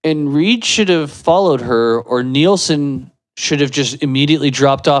 and Reed should have followed her, or Nielsen should have just immediately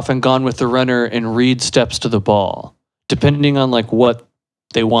dropped off and gone with the runner, and Reed steps to the ball, depending on like what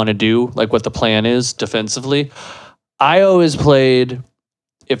they want to do, like what the plan is defensively. I always played,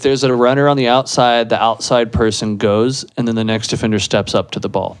 if there's a runner on the outside person goes, and then the next defender steps up to the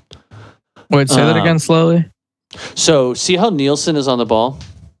ball. Wait, say that again slowly. So see how Nielsen is on the ball?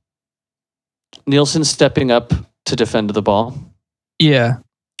 Nielsen's stepping up to defend the ball. Yeah.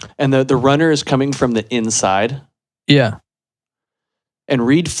 And the runner is coming from the inside. Yeah. And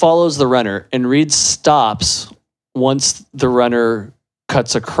Reed follows the runner, and Reed stops once the runner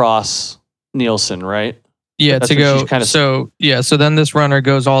cuts across Nielsen, right? Yeah, to go. So then this runner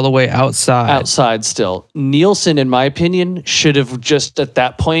goes all the way outside. Outside still. Nielsen, in my opinion, should have just at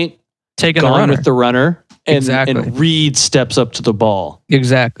that point taken gone with the runner. And, exactly. And Reed steps up to the ball.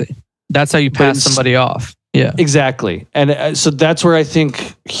 Exactly. That's how you pass somebody off. Yeah, exactly. And so that's where I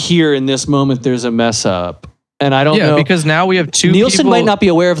think here in this moment there's a mess up. And I don't know. Because now we have two Nielsen people. might not be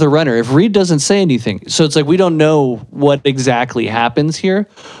aware of the runner if Reed doesn't say anything. So it's like we don't know what exactly happens here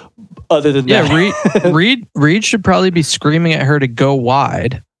other than that. Reed should probably be screaming at her to go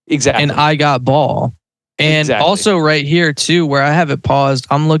wide. Exactly. And I got ball. And also right here too, where I have it paused,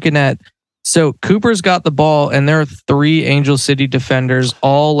 I'm looking at, so Cooper's got the ball and there are 3 Angel City defenders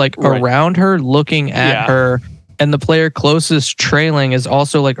all like around her looking at her. And the player closest trailing is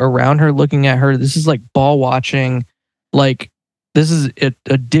also like around her looking at her. This is like ball watching. Like this is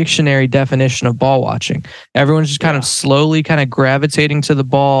a dictionary definition of ball watching. Everyone's just kind of slowly kind of gravitating to the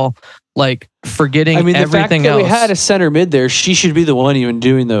ball, like forgetting everything the fact that else. We had a center mid there. She should be the one even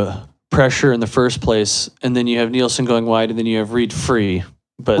doing the pressure in the first place. And then you have Nielsen going wide and then you have Reed free.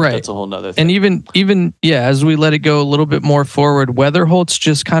 But that's a whole nother thing. And even as we let it go a little bit more forward, Weatherholt's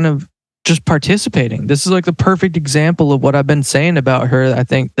just kind of just participating. This is like the perfect example of what I've been saying about her. I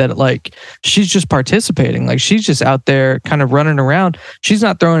think that like she's just participating. Like she's just out there kind of running around. She's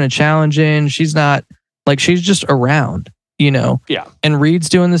not throwing a challenge in. She's not like, she's just around, Yeah. And Reed's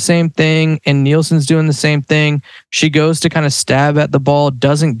doing the same thing and Nielsen's doing the same thing. She goes to kind of stab at the ball,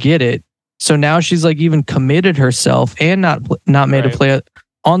 doesn't get it. So now she's like even committed herself and not made a play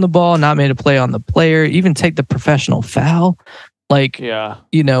on the ball, not made a play on the player, even take the professional foul. Like,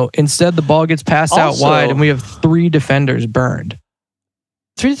 instead the ball gets passed out wide and we have 3 defenders burned.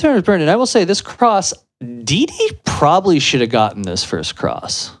 3 defenders burned. And I will say this cross, Didi probably should have gotten this first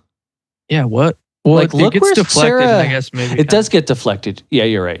cross. Yeah, what? Well, like, look where deflected, I guess maybe. It does get deflected. Yeah,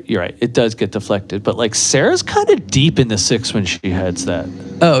 you're right. It does get deflected. But like Sarah's kind of deep in the 6 when she heads that.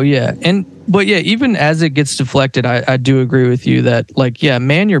 Oh, yeah. But even as it gets deflected, I do agree with you that like,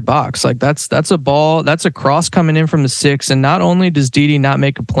 man your box. Like that's a ball, that's a cross coming in from the 6. And not only does Didi not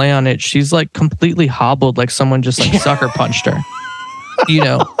make a play on it, she's like completely hobbled, like someone just like sucker punched her.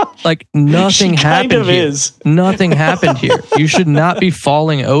 Like nothing happened here. Nothing happened here. You should not be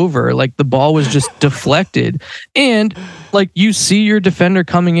falling over. Like the ball was just deflected. And like you see your defender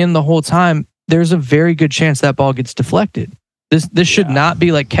coming in the whole time. There's a very good chance that ball gets deflected. This should not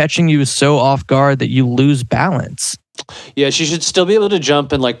be like catching you so off guard that you lose balance. Yeah, she should still be able to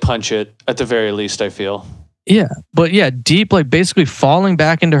jump and like punch it at the very least, I feel. Yeah, but deep, like basically falling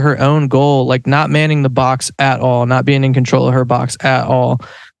back into her own goal, like not manning the box at all, not being in control of her box at all.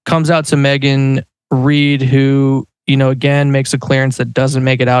 Comes out to Megan Reed, who, again, makes a clearance that doesn't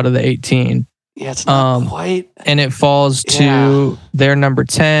make it out of the 18. Yeah, it's not quite. And it falls to their number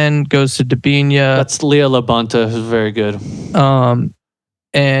 10, goes to Dabinia. That's Leah Labonta, who's very good.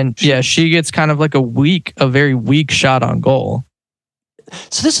 And she gets kind of like a very weak shot on goal.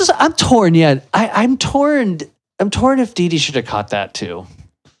 So I'm torn. Yeah, I'm torn. I'm torn if Didi should have caught that too.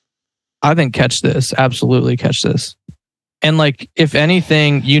 I think catch this. Absolutely catch this. And like, if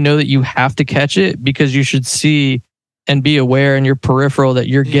anything, that you have to catch it because you should see and be aware in your peripheral that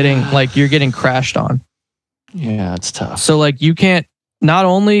you're getting crashed on. Yeah, it's tough. So like you can't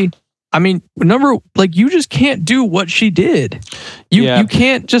you just can't do what she did. You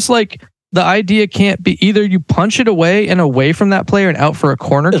can't just like, the idea can't be either you punch it away and away from that player and out for a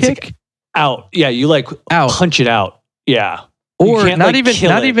corner kick. Like out. Yeah, you like out. Punch it out. Yeah. Or not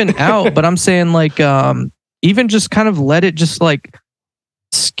even out, but I'm saying like even just kind of let it just like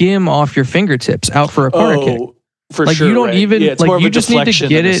skim off your fingertips out for a corner kick. For like sure, you don't even it's like more of you a just need to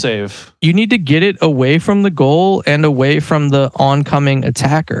get it. Save. You need to get it away from the goal and away from the oncoming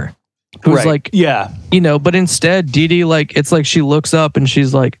attacker. Who's like, but instead Didi, like, it's like she looks up and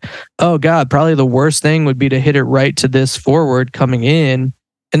she's like, oh God, probably the worst thing would be to hit it right to this forward coming in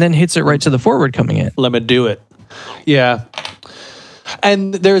and then hits it right to the forward coming in. Let me do it. Yeah.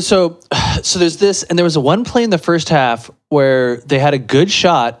 And there's there's this, and there was one play in the first half where they had a good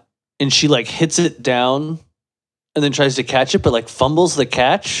shot and she like hits it down and then tries to catch it, but like fumbles the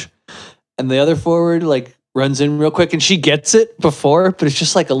catch. And the other forward like runs in real quick and she gets it before, but it's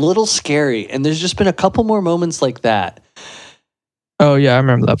just like a little scary. And there's just been a couple more moments like that. Oh yeah, I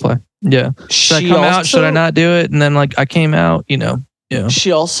remember that play. Yeah. Should I come out? Should I not do it? And then like I came out, Yeah.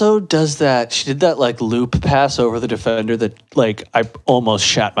 She also does that. She did that like loop pass over the defender that like I almost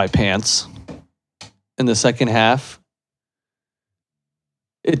shat my pants in the second half.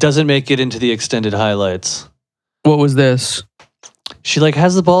 It doesn't make it into the extended highlights. What was this? She like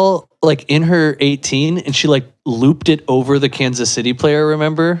has the ball like in her 18 and she like looped it over the Kansas City player,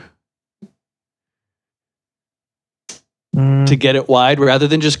 remember? To get it wide rather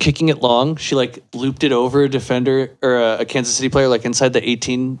than just kicking it long. She like looped it over a defender or a Kansas City player like inside the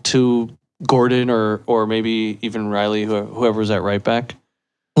 18 to Gordon or maybe even Riley, whoever was at right back.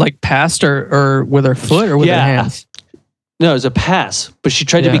 like passed or with her foot or with her hands? No, it was a pass, but she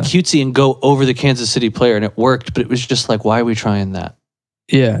tried to be cutesy and go over the Kansas City player, and it worked. But it was just like, why are we trying that?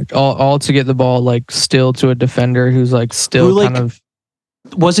 Yeah, all to get the ball like still to a defender who's like still kind of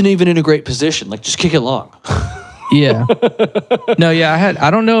wasn't even in a great position. Like, just kick it long. Yeah. No, yeah,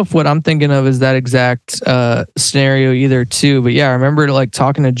 I don't know if what I'm thinking of is that exact scenario either too, but yeah, I remember like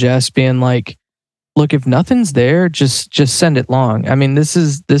talking to Jess being like, look, if nothing's there, just send it long. I mean, this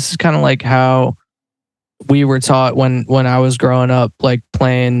is kind of like how we were taught when I was growing up, like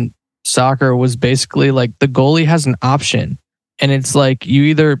playing soccer was basically like the goalie has an option and it's like you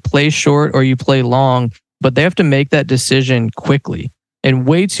either play short or you play long, but they have to make that decision quickly. And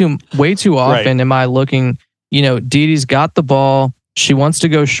way too often am I looking, you know, Didi's got the ball. She wants to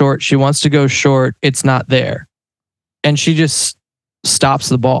go short. It's not there. And she just stops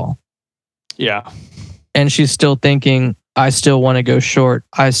the ball. Yeah. And she's still thinking, I still want to go short.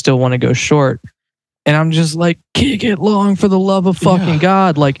 And I'm just like, kick it long for the love of fucking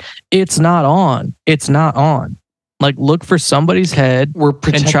God. Like, it's not on. Like, look for somebody's head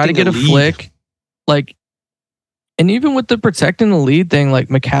and try to get a flick. Like, and even with the protecting the lead thing, like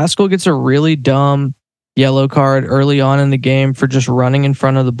McCaskill gets a really dumb yellow card early on in the game for just running in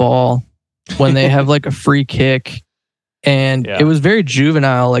front of the ball when they have like a free kick. And it was very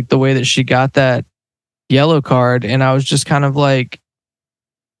juvenile, like the way that she got that yellow card. And I was just kind of like,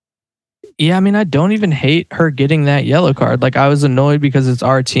 yeah, I mean, I don't even hate her getting that yellow card. Like, I was annoyed because it's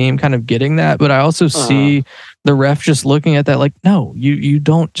our team kind of getting that, but I also see the ref just looking at that like, no, you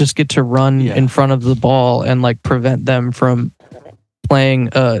don't just get to run in front of the ball and like prevent them from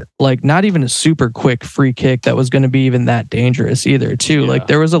playing like not even a super quick free kick that was going to be even that dangerous either too. Like,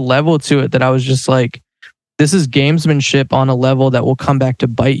 there was a level to it that I was just like, this is gamesmanship on a level that will come back to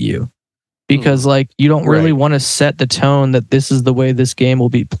bite you because like you don't really want to set the tone that this is the way this game will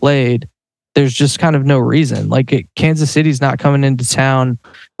be played. There's just kind of no reason. Like, Kansas City's not coming into town.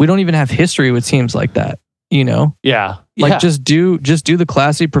 We don't even have history with teams like that, you know? Yeah. Like, just do the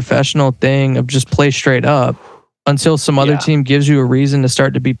classy professional thing of just play straight up until some other team gives you a reason to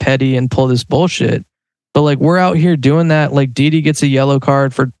start to be petty and pull this bullshit. But like, we're out here doing that. Like, Didi gets a yellow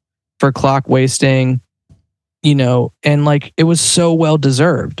card for clock wasting, you know, and like it was so well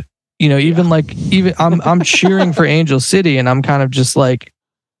deserved. You know, even I'm cheering for Angel City and I'm kind of just like,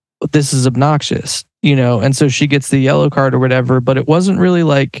 this is obnoxious, you know? And so she gets the yellow card or whatever, but it wasn't really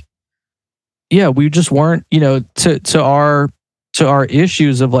like, we just weren't, you know, to our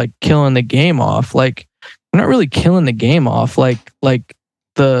issues of like killing the game off. Like, we're not really killing the game off like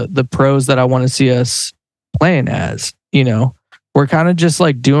the pros that I want to see us playing as, you know? We're kind of just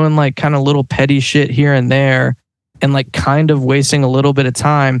like doing like kind of little petty shit here and there and like kind of wasting a little bit of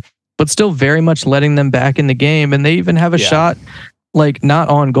time, but still very much letting them back in the game. And they even have a shot, like not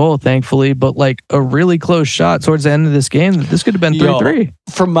on goal, thankfully, but like a really close shot towards the end of this game that this could have been 3-3.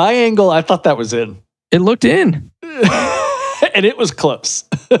 From my angle, I thought that was in. It looked in. And it was close.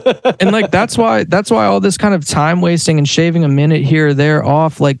 And like that's why all this kind of time wasting and shaving a minute here or there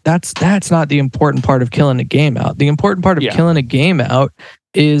off, like that's not the important part of killing a game out. The important part of killing a game out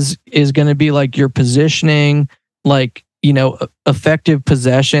is going to be like your positioning, like, you know, effective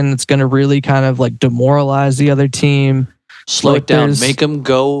possession that's going to really kind of like demoralize the other team. Slow it down, make them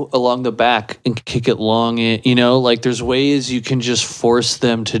go along the back and kick it long. You know, like there's ways you can just force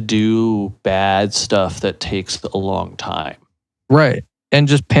them to do bad stuff that takes a long time. Right. And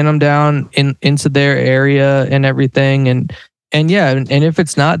just pin them down into their area and everything. And if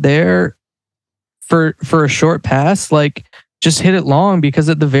it's not there for a short pass, like just hit it long, because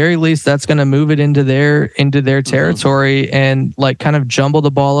at the very least that's going to move it into their territory and like kind of jumble the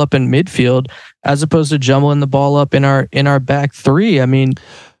ball up in midfield as opposed to jumbling the ball up in our back three. I mean,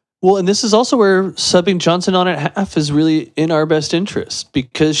 well, and this is also where subbing Johnson on at half is really in our best interest,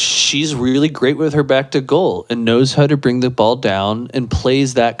 because she's really great with her back to goal and knows how to bring the ball down and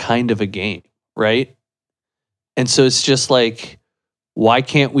plays that kind of a game, right? And so it's just like, why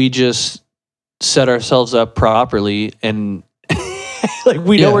can't we just set ourselves up properly and like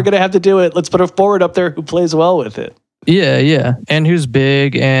we know we're going to have to do it. Let's put a forward up there who plays well with it. Yeah. And who's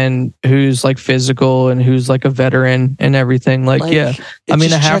big and who's like physical and who's like a veteran and everything. Like I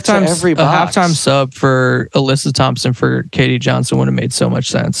mean, a halftime sub for Alyssa Thompson for Katie Johnson would have made so much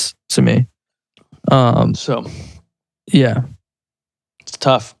sense to me. It's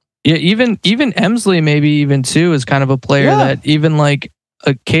tough. Yeah. Even Emsley, maybe even too, is kind of a player that even like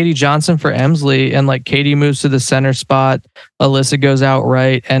Katie Johnson for Emsley, and like Katie moves to the center spot, Alyssa goes out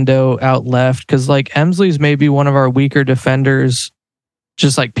right, Endo out left, because like Emsley's maybe one of our weaker defenders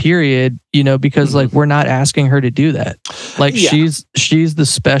just like period, because like we're not asking her to do that. Like she's the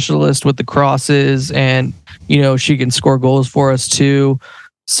specialist with the crosses, and she can score goals for us too,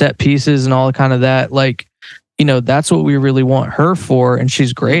 set pieces and all kind of that. Like, that's what we really want her for, and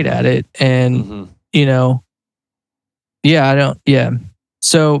she's great at it. And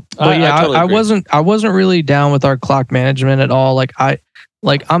So, but I wasn't really down with our clock management at all.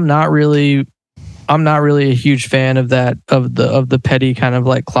 I'm not really a huge fan of that, of the petty kind of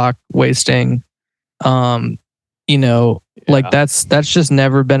like clock wasting. Like that's just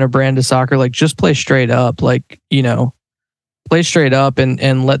never been a brand of soccer. Like, just play straight up, play straight up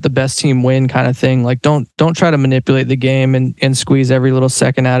and let the best team win kind of thing. Like, don't try to manipulate the game and squeeze every little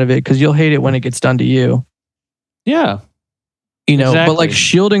second out of it, because you'll hate it when it gets done to you. Yeah. Exactly. But like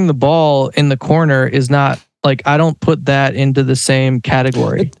shielding the ball in the corner is not, like, I don't put that into the same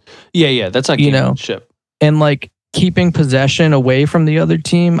category. That's not gamemanship. And like keeping possession away from the other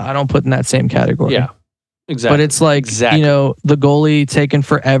team, I don't put in that same category. Yeah, exactly. But it's like, the goalie taking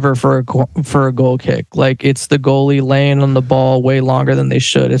forever for a goal kick. Like, it's the goalie laying on the ball way longer than they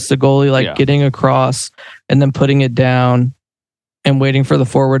should. It's the goalie getting across and then putting it down and waiting for the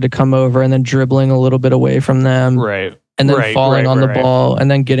forward to come over and then dribbling a little bit away from them. Right. And then falling on the ball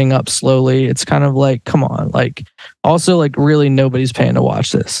and then getting up slowly. It's kind of like, come on. Like, also, like, really nobody's paying to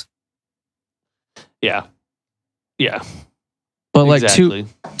watch this. Yeah. Yeah. But like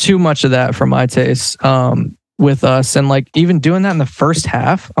too much of that for my taste with us. And like even doing that in the first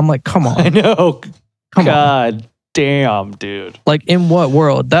half, I'm like, come on. I know. God damn, dude. Like, in what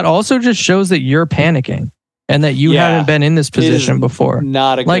world? That also just shows that you're panicking and that you haven't been in this position before.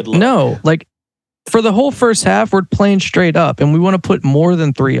 Not a good look. No, like, for the whole first half, we're playing straight up and we want to put more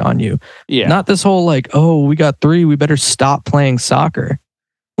than 3 on you. Yeah. Not this whole like, oh, we got 3, we better stop playing soccer.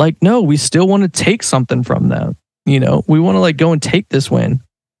 Like, no, we still want to take something from them. We want to like go and take this win.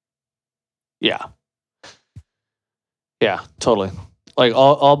 Yeah. Yeah, totally. Like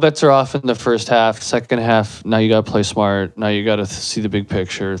all bets are off in the first half. Second half, now you got to play smart. Now you got to see the big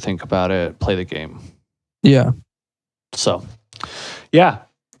picture, think about it, play the game. Yeah. So, yeah.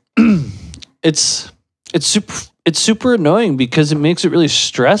 It's super annoying because it makes it really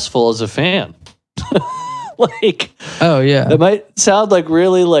stressful as a fan. Like, oh yeah, that might sound like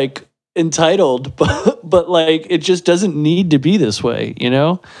really like entitled, but like it just doesn't need to be this way,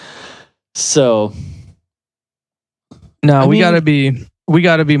 So no, we gotta be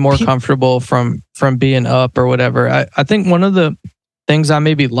more comfortable from being up or whatever. I think one of the things I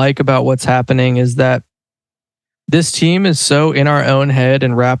maybe like about what's happening is that this team is so in our own head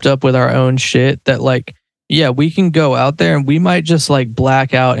and wrapped up with our own shit that like, we can go out there and we might just like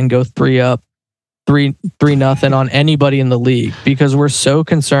black out and go 3-0 on anybody in the league, because we're so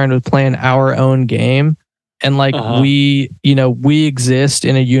concerned with playing our own game. And like we exist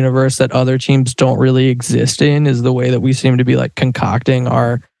in a universe that other teams don't really exist in, is the way that we seem to be like concocting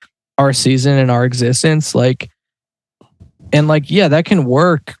our season and our existence. Like, and like, that can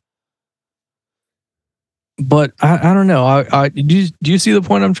work. But I don't know. Do you see the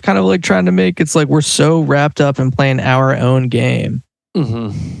point I'm kind of like trying to make? It's like we're so wrapped up in playing our own game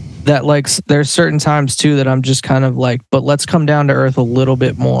that like there's certain times too that I'm just kind of like, but let's come down to earth a little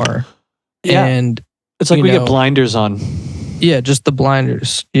bit more. Yeah. And it's like we get blinders on. Yeah, just the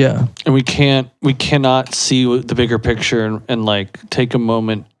blinders. Yeah. And we cannot see the bigger picture and like take a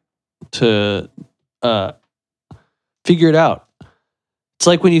moment to figure it out. It's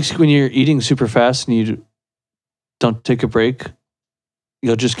like when you're eating super fast and you don't take a break,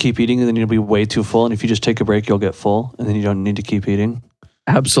 you'll just keep eating and then you'll be way too full. And if you just take a break, you'll get full and then you don't need to keep eating.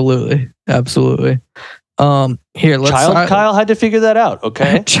 Absolutely. Here, Kyle had to figure that out.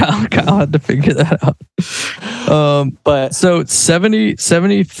 Okay. Child Kyle had to figure that out. But so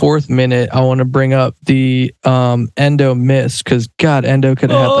 74th minute, I want to bring up the Endo miss, because God, Endo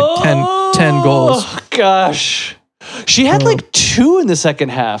could have had like 10 goals. Oh gosh. She had like 2 in the second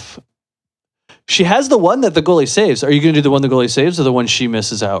half. She has the one that the goalie saves. Are you going to do the one the goalie saves or the one she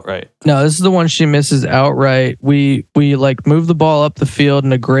misses outright? No, this is the one she misses outright. We like move the ball up the field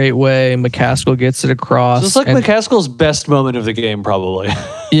in a great way. McCaskill gets it across. So it's like McCaskill's best moment of the game, probably.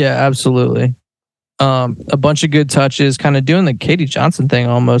 Yeah, absolutely. A bunch of good touches, kind of doing the Katie Johnson thing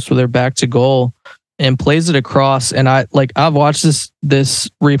almost with her back to goal, and plays it across. And I've watched this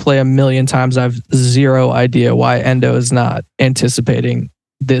replay a million times. I've zero idea why Endo is not anticipating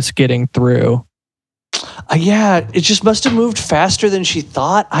this getting through. Yeah, it just must have moved faster than she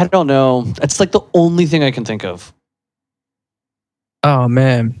thought. I don't know. That's like the only thing I can think of. Oh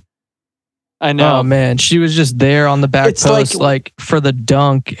man. I know. Oh man, she was just there on the back post like for the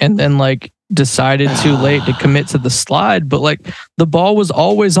dunk, and then like decided too late to commit to the slide, but like the ball was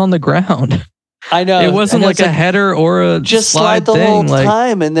always on the ground. I know. It wasn't like a header or a just slide the thing. whole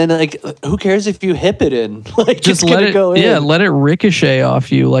time, and then like, who cares if you hip it in? Like, just let it go in. Yeah, let it ricochet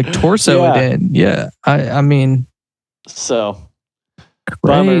off you, like torso it in. Yeah, I mean, so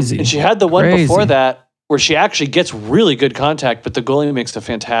crazy. And she had the one before that where she actually gets really good contact, but the goalie makes a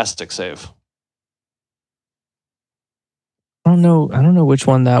fantastic save. I don't know which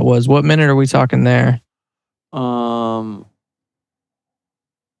one that was. What minute are we talking there?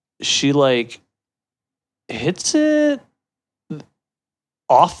 She like hits it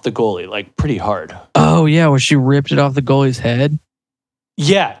off the goalie like pretty hard. Oh yeah, where she ripped it off the goalie's head.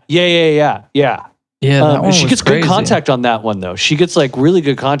 Yeah. That one she gets crazy. good contact on that one though. She gets like really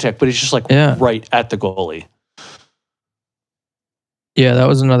good contact, but it's just like right at the goalie. Yeah, that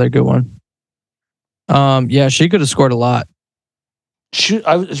was another good one. Yeah, she could have scored a lot.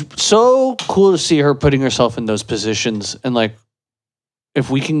 I was so cool to see her putting herself in those positions, and like if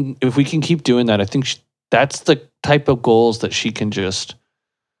we can keep doing that, I think that's the type of goals that she can just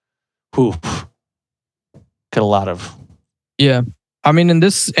get a lot of. Yeah. I mean, and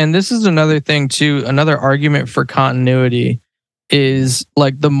this is another thing too, another argument for continuity is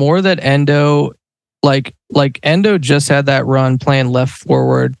like the more that Endo like Endo just had that run playing left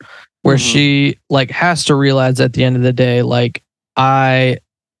forward where she like has to realize at the end of the day, like, I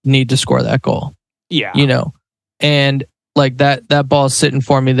need to score that goal. Yeah. You know, and like that ball's sitting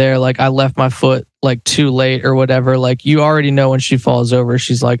for me there. Like I left my foot like too late or whatever. Like you already know when she falls over,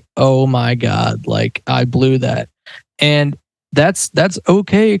 she's like, oh my God, like I blew that. And that's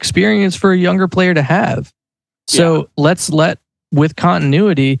okay experience for a younger player to have. So with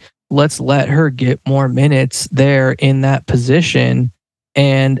continuity, let's let her get more minutes there in that position.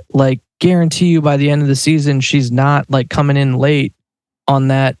 And like guarantee you by the end of the season, she's not like coming in late on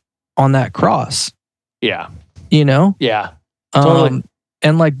that cross. Yeah. You know? Yeah. Totally.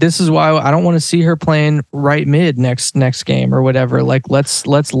 And like this is why I don't want to see her playing right mid next game or whatever. Like let's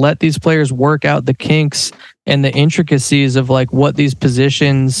let these players work out the kinks and the intricacies of like what these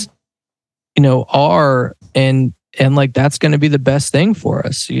positions, you know, are and like that's going to be the best thing for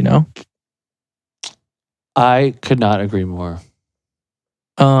us, you know? I could not agree more.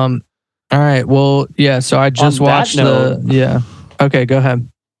 All right. Well, yeah, so I just watched Okay, go ahead.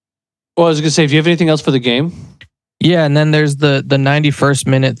 Well, I was going to say, if you have anything else for the game? Yeah, and then there's the 91st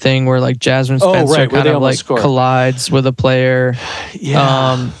minute thing where like Jasmine Spencer kind of like collides with a player.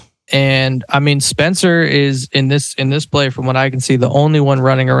 Yeah. And I mean Spencer is in this play, from what I can see, the only one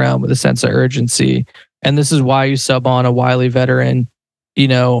running around with a sense of urgency. And this is why you sub on a wily veteran, you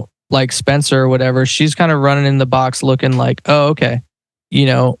know, like Spencer or whatever. She's kind of running in the box looking like, oh, okay, you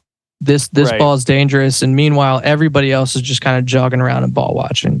know, this ball is dangerous. And meanwhile, everybody else is just kind of jogging around and ball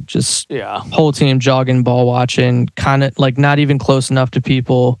watching. Just whole team jogging, ball watching, kind of like not even close enough to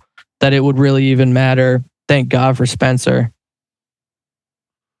people that it would really even matter. Thank God for Spencer.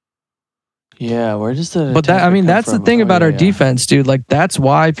 Yeah, where does the... But that's the thing about our defense, dude. Like that's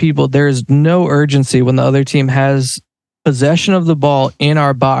why there's no urgency when the other team has possession of the ball in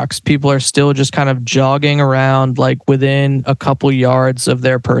our box. People are still just kind of jogging around like within a couple yards of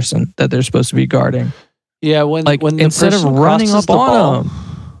their person that they're supposed to be guarding. Yeah, when instead of running up on them.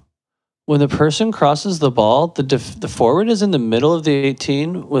 When the person crosses the ball, the forward is in the middle of the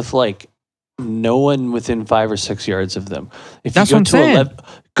 18 with like no one within 5 or 6 yards of them. If that's you what I'm saying.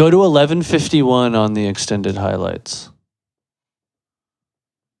 Go to 11:51 on the extended highlights.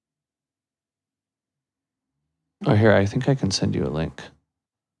 Oh, here, I think I can send you a link.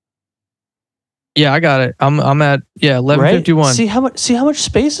 Yeah, I got it. I'm at 11:51. Right? See how much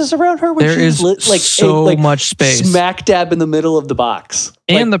space is around her? There is so much space, smack dab in the middle of the box.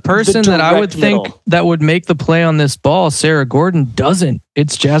 And like, the person that I would think that would make the play on this ball, Sarah Gordon, doesn't.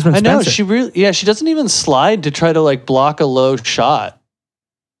 It's Jasmine Spencer. I know she doesn't even slide to try to like block a low shot.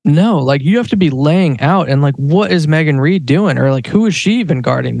 No, like you have to be laying out, and like what is Megan Reed doing, or like who is she even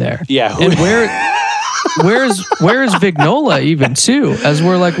guarding there? Yeah, and where's Vignola even too? As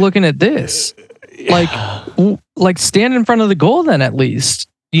we're like looking at this, like stand in front of the goal then at least,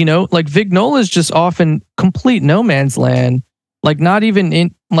 you know, like Vignola is just off in complete no man's land, like not even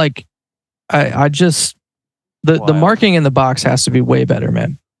in like I just the marking in the box has to be way better,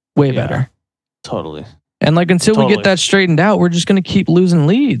 man, way better, totally. And like until we get that straightened out, we're just gonna keep losing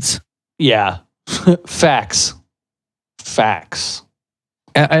leads. Yeah, facts.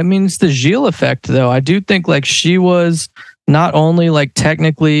 I mean, it's the Gilles effect, though. I do think like she was not only like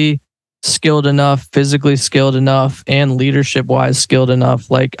technically skilled enough, physically skilled enough, and leadership wise skilled enough.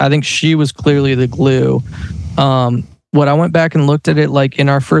 Like I think she was clearly the glue. what I went back and looked at it, like in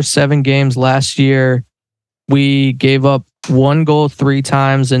our first 7 games last year, we gave up 1 goal 3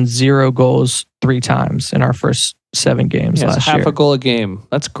 times and 0 goals 3 times in our first 7 games last year. Half a goal a game.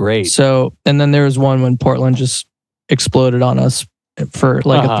 That's great. So, and then there was one when Portland just exploded on us for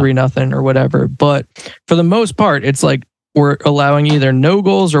like a 3-0 or whatever. But for the most part, it's like we're allowing either no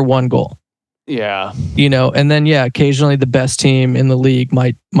goals or 1 goal. Yeah. And then occasionally the best team in the league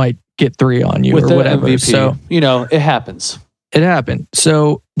might get 3 on you with or whatever. MVP. So it happens. It happened.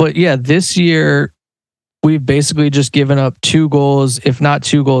 So, but this year we've basically just given up 2 goals, if not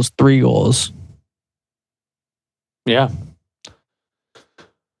 2 goals, 3 goals. Yeah.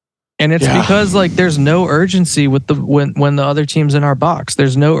 And it's because like there's no urgency with when the other team's in our box.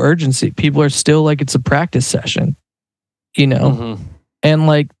 There's no urgency. People are still like it's a practice session, Mm-hmm. And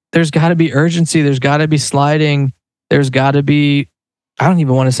like there's got to be urgency. There's got to be sliding. There's got to be. I don't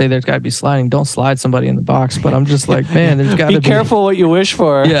even want to say there's got to be sliding. Don't slide somebody in the box. But I'm just like, man, there's got to be. Be careful what you wish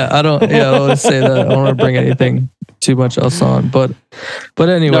for. Yeah, I don't want to say that. I don't want to bring anything too much else on. But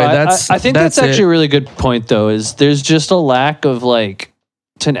anyway, I think that's actually a really good point. Though, is there's just a lack of like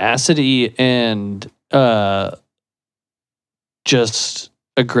tenacity and just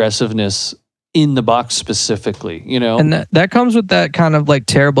aggressiveness in the box specifically, And that comes with that kind of like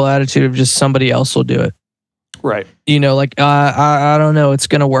terrible attitude of just somebody else will do it. Right. Like I don't know, it's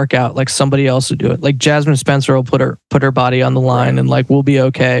gonna work out. Like somebody else will do it. Like Jasmine Spencer will put her body on the line and like we'll be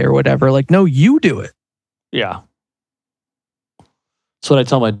okay or whatever. Like, no, you do it. Yeah. That's what I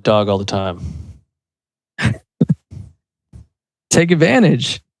tell my dog all the time. Take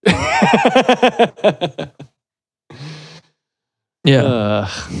advantage. Yeah.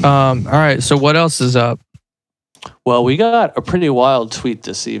 All right. So what else is up? Well, we got a pretty wild tweet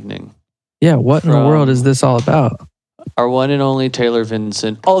this evening. Yeah. What in the world is this all about? Our one and only Taylor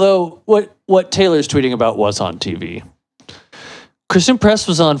Vincent. Although what Taylor's tweeting about was on TV. Kristen Press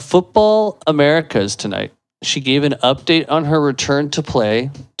was on Football Americas tonight. She gave an update on her return to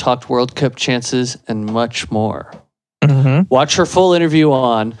play, talked World Cup chances, and much more. Mm-hmm. Watch her full interview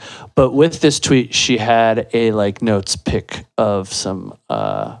on, but with this tweet, she had a like notes pick of some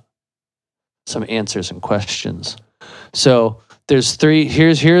answers and questions. So there's 3.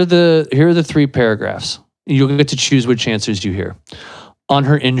 Here are the 3 paragraphs. You'll get to choose which answers you hear. On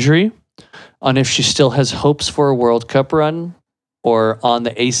her injury, on if she still has hopes for a World Cup run, or on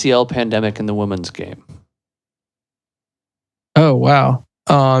the ACL pandemic in the women's game. Oh wow.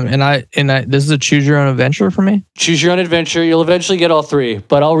 And I this is a choose your own adventure for me. Choose your own adventure. You'll eventually get all 3,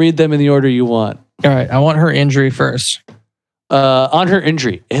 but I'll read them in the order you want. All right. I want her injury first. On her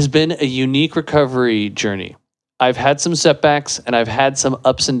injury, it has been a unique recovery journey. I've had some setbacks and I've had some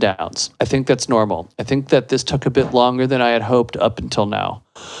ups and downs. I think that's normal. I think that this took a bit longer than I had hoped up until now.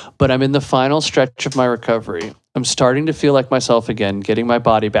 But I'm in the final stretch of my recovery. I'm starting to feel like myself again, getting my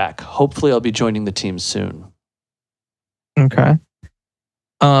body back. Hopefully I'll be joining the team soon. Okay.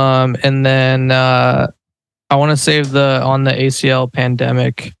 And then I want to save on the ACL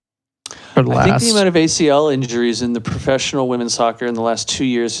pandemic for the last. I think the amount of ACL injuries in the professional women's soccer in the last 2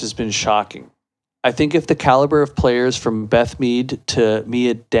 years has been shocking. I think if the caliber of players from Beth Mead to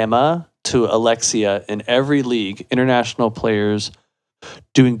Mia Dema to Alexia in every league, international players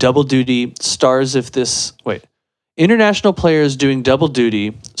doing double duty, international players doing double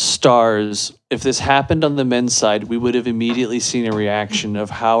duty, stars. If this happened on the men's side, we would have immediately seen a reaction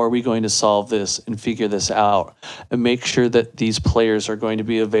of how are we going to solve this and figure this out and make sure that these players are going to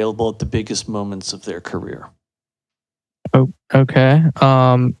be available at the biggest moments of their career. Oh, okay.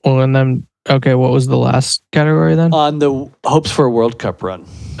 Well, and then, okay, what was the last category then? On the hopes for a World Cup run.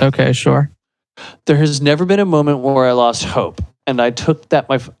 Okay, sure. There has never been a moment where I lost hope. And I took that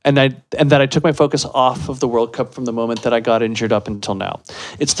I took my focus off of the World Cup from the moment that I got injured up until now.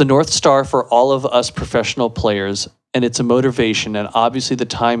 It's the North Star for all of us professional players, and it's a motivation. And obviously, the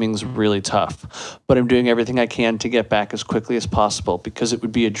timing's really tough. But I'm doing everything I can to get back as quickly as possible because it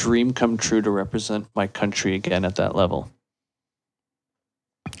would be a dream come true to represent my country again at that level.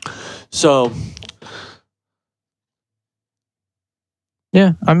 So,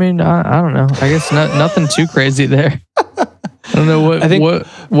 yeah, I mean, I don't know. I guess nothing too crazy there. I don't know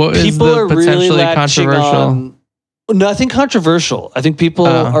what is the potentially controversial. Nothing controversial. I think people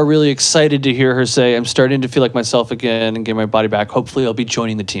are really excited to hear her say, I'm starting to feel like myself again and get my body back. Hopefully I'll be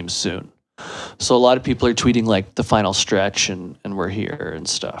joining the team soon. So a lot of people are tweeting like the final stretch and we're here and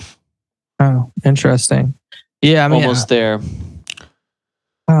stuff. Oh, interesting. Yeah, I mean, almost there.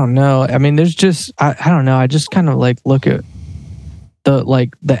 I don't know. I mean, there's just, I don't know. I just kind of like look at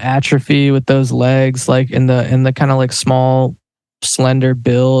the atrophy with those legs, like in the kind of like small, slender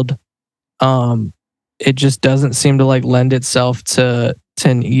build. it just doesn't seem to like lend itself to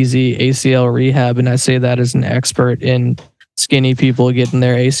an easy ACL rehab. And I say that as an expert in skinny people getting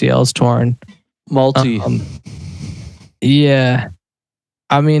their ACLs torn. Yeah.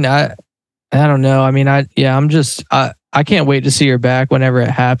 I mean, I don't know. I mean, I can't wait to see her back whenever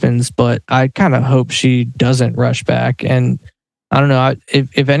it happens, but I kind of hope she doesn't rush back. And I don't know.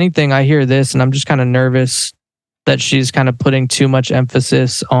 If anything, I hear this and I'm just kind of nervous that she's kind of putting too much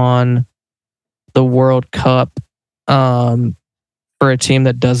emphasis on the World Cup for a team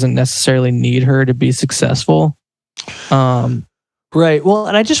that doesn't necessarily need her to be successful. Right. Well,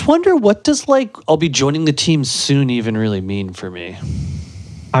 and I just wonder, what does like I'll be joining the team soon even really mean for me?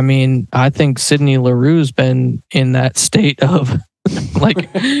 I mean, I think Sydney Leroux's been in that state of like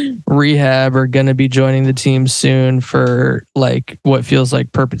rehab or going to be joining the team soon for like what feels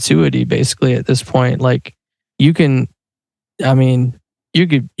like perpetuity basically at this point. Like you could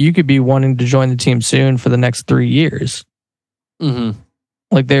be wanting to join the team soon for the next 3 years. Mm-hmm.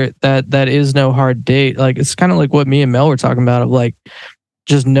 Like that is no hard date. Like it's kind of like what me and Mel were talking about of like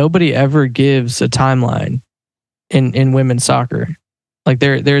just nobody ever gives a timeline in women's soccer. Like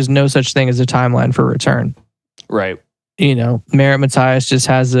there's no such thing as a timeline for return. Right. You know, Merritt Mathias just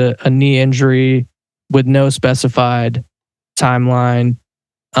has a knee injury with no specified timeline.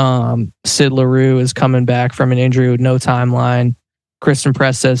 Sid LaRue is coming back from an injury with no timeline. Kristen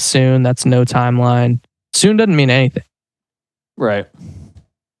Press says soon. That's no timeline. Soon doesn't mean anything. Right.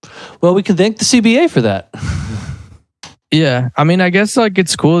 Well, we can thank the CBA for that. Yeah. I mean, I guess like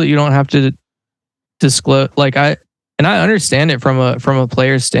it's cool that you don't have to disclose. Like I understand it from a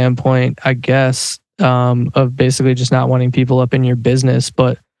player's standpoint, I guess, of basically just not wanting people up in your business,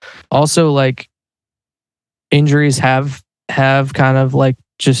 but also like injuries have kind of like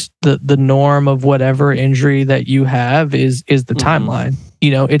just the norm of whatever injury that you have is the timeline.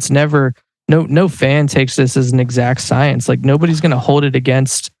 You know, it's never no fan takes this as an exact science. Like nobody's going to hold it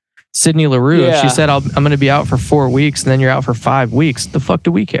against Sydney LaRue. If she said, I'm going to be out for 4 weeks and then you're out for 5 weeks, the fuck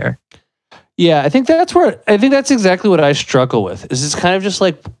do we care? Yeah, I think that's exactly what I struggle with. Is it's kind of just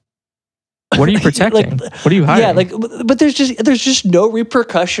like, what are you protecting? Like, what are you hiding? Yeah, like, but there's just no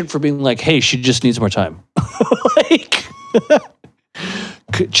repercussion for being like, hey, she just needs more time. Like,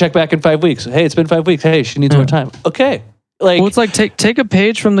 check back in 5 weeks. Hey, it's been 5 weeks. Hey, she needs more time. Okay. Like, well, it's like take a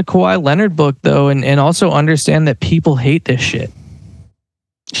page from the Kawhi Leonard book though, and also understand that people hate this shit.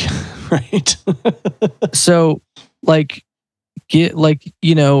 Right. So, like,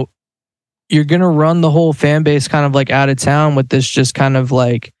 you know, you're gonna run the whole fan base kind of like out of town with this, just kind of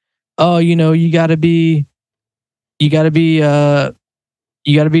like, oh, you know, you gotta be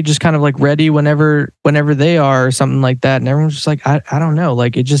just kind of like ready whenever they are or something like that. And everyone's just like, I don't know.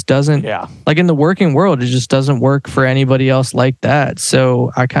 Like it just doesn't, like in the working world, it just doesn't work for anybody else like that.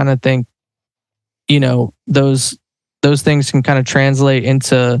 So I kind of think, you know, those things can kind of translate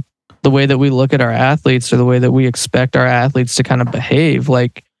into the way that we look at our athletes or the way that we expect our athletes to kind of behave.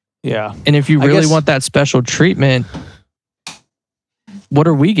 Like, yeah. And if you really want that special treatment, what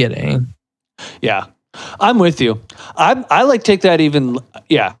are we getting? Yeah. I'm with you. I like take that even.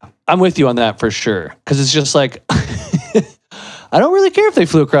 Yeah, I'm with you on that for sure. Because it's just like, I don't really care if they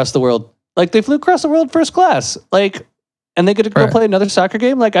flew across the world. Like they flew across the world first class. Like, and they get to go play another soccer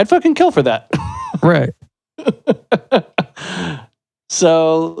game. Like I'd fucking kill for that. Right.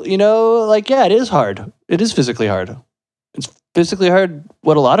 So, you know, like, yeah, it is hard. It is physically hard. It's physically hard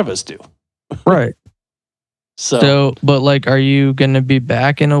what a lot of us do. Right. So, but like, are you going to be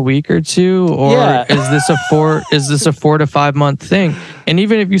back in a week or two, or is this a 4 to 5 month thing? And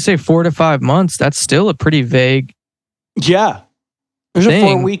even if you say 4 to 5 months, that's still a pretty vague. Yeah. There's thing,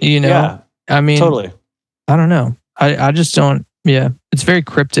 a 4 week. You know, yeah, I mean, totally. I don't know. I just don't. Yeah. It's very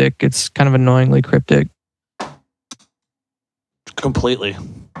cryptic. It's kind of annoyingly cryptic. Completely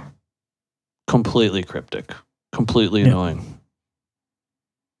cryptic. Completely annoying.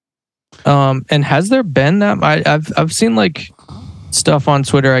 And has there been that? I've seen like stuff on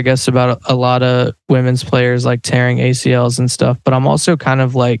Twitter, I guess, about a lot of women's players like tearing ACLs and stuff. But I'm also kind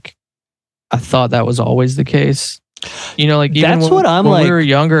of like, I thought that was always the case. You know, like even when we were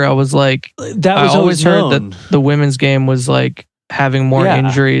younger, I was like, that was I always heard known. that the women's game was like having more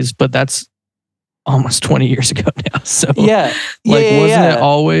injuries, but that's almost 20 years ago now. So wasn't it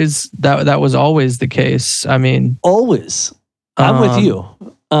always that was always the case? I mean, always. I'm with you.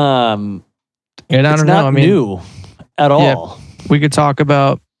 And I don't know. Not I mean, new at all. We could talk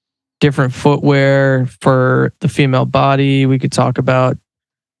about different footwear for the female body. We could talk about,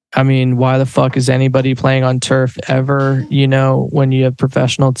 I mean, why the fuck is anybody playing on turf ever? You know, when you have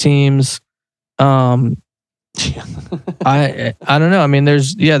professional teams. I don't know. I mean,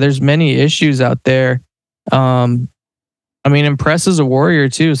 there's many issues out there. I mean, Impress is a warrior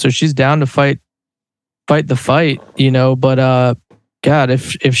too, so she's down to fight the fight, but God,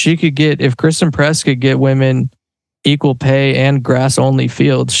 if Kristen Press could get women equal pay and grass only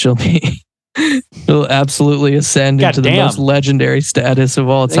fields, she'll absolutely ascend into the most legendary status of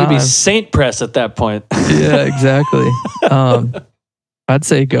all time. It'd be Saint Press at that point. Yeah, exactly. I'd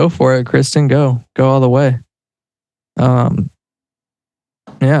say go for it, Kristen. Go all the way.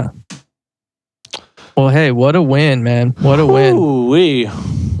 Yeah. Well, hey, what a win, man. What a win. Ooh-wee.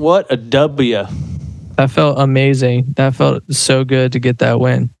 What a W. That felt amazing. That felt so good to get that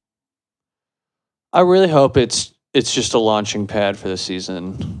win. I really hope it's just a launching pad for the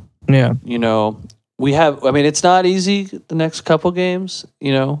season. Yeah. It's not easy the next couple games.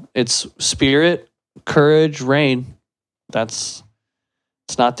 It's Spirit, Courage, Rain. It's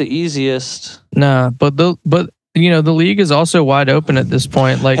not the easiest. Nah, but the league is also wide open at this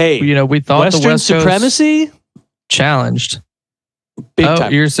point. Like, we thought Western the West Supremacy challenged. Big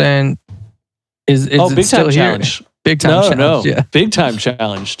time. You're saying is big it still time here? challenge. Big time challenge. No, yeah. Big time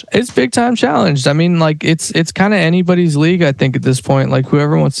challenged. It's big time challenged. I mean, like it's kind of anybody's league, I think, at this point. Like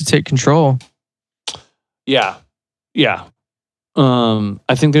whoever wants to take control. Yeah. I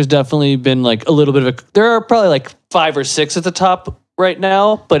think there's definitely been like a little bit of there are probably like 5 or 6 at the top right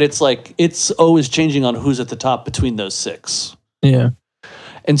now, but it's always changing on who's at the top between those 6. Yeah.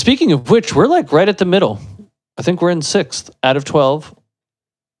 And speaking of which, we're like right at the middle. I think we're in 6th out of 12.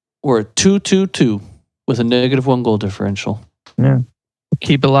 We're 2-2-2 with a -1 goal differential. Yeah.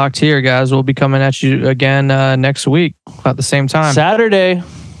 Keep it locked here, guys. We'll be coming at you again next week about the same time. Saturday.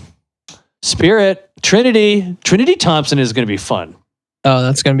 Spirit, Trinity Thompson is going to be fun. Oh,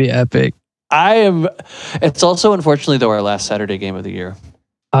 that's going to be epic. It's also, unfortunately, though, our last Saturday game of the year.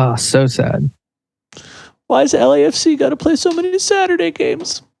 Oh, so sad. Why has LAFC got to play so many Saturday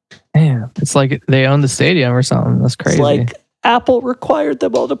games? Damn, it's like they own the stadium or something. That's crazy. It's like Apple required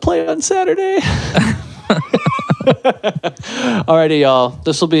them all to play on Saturday. Alrighty, y'all.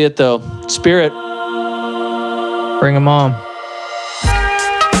 This will be it, though. Spirit. Bring them on.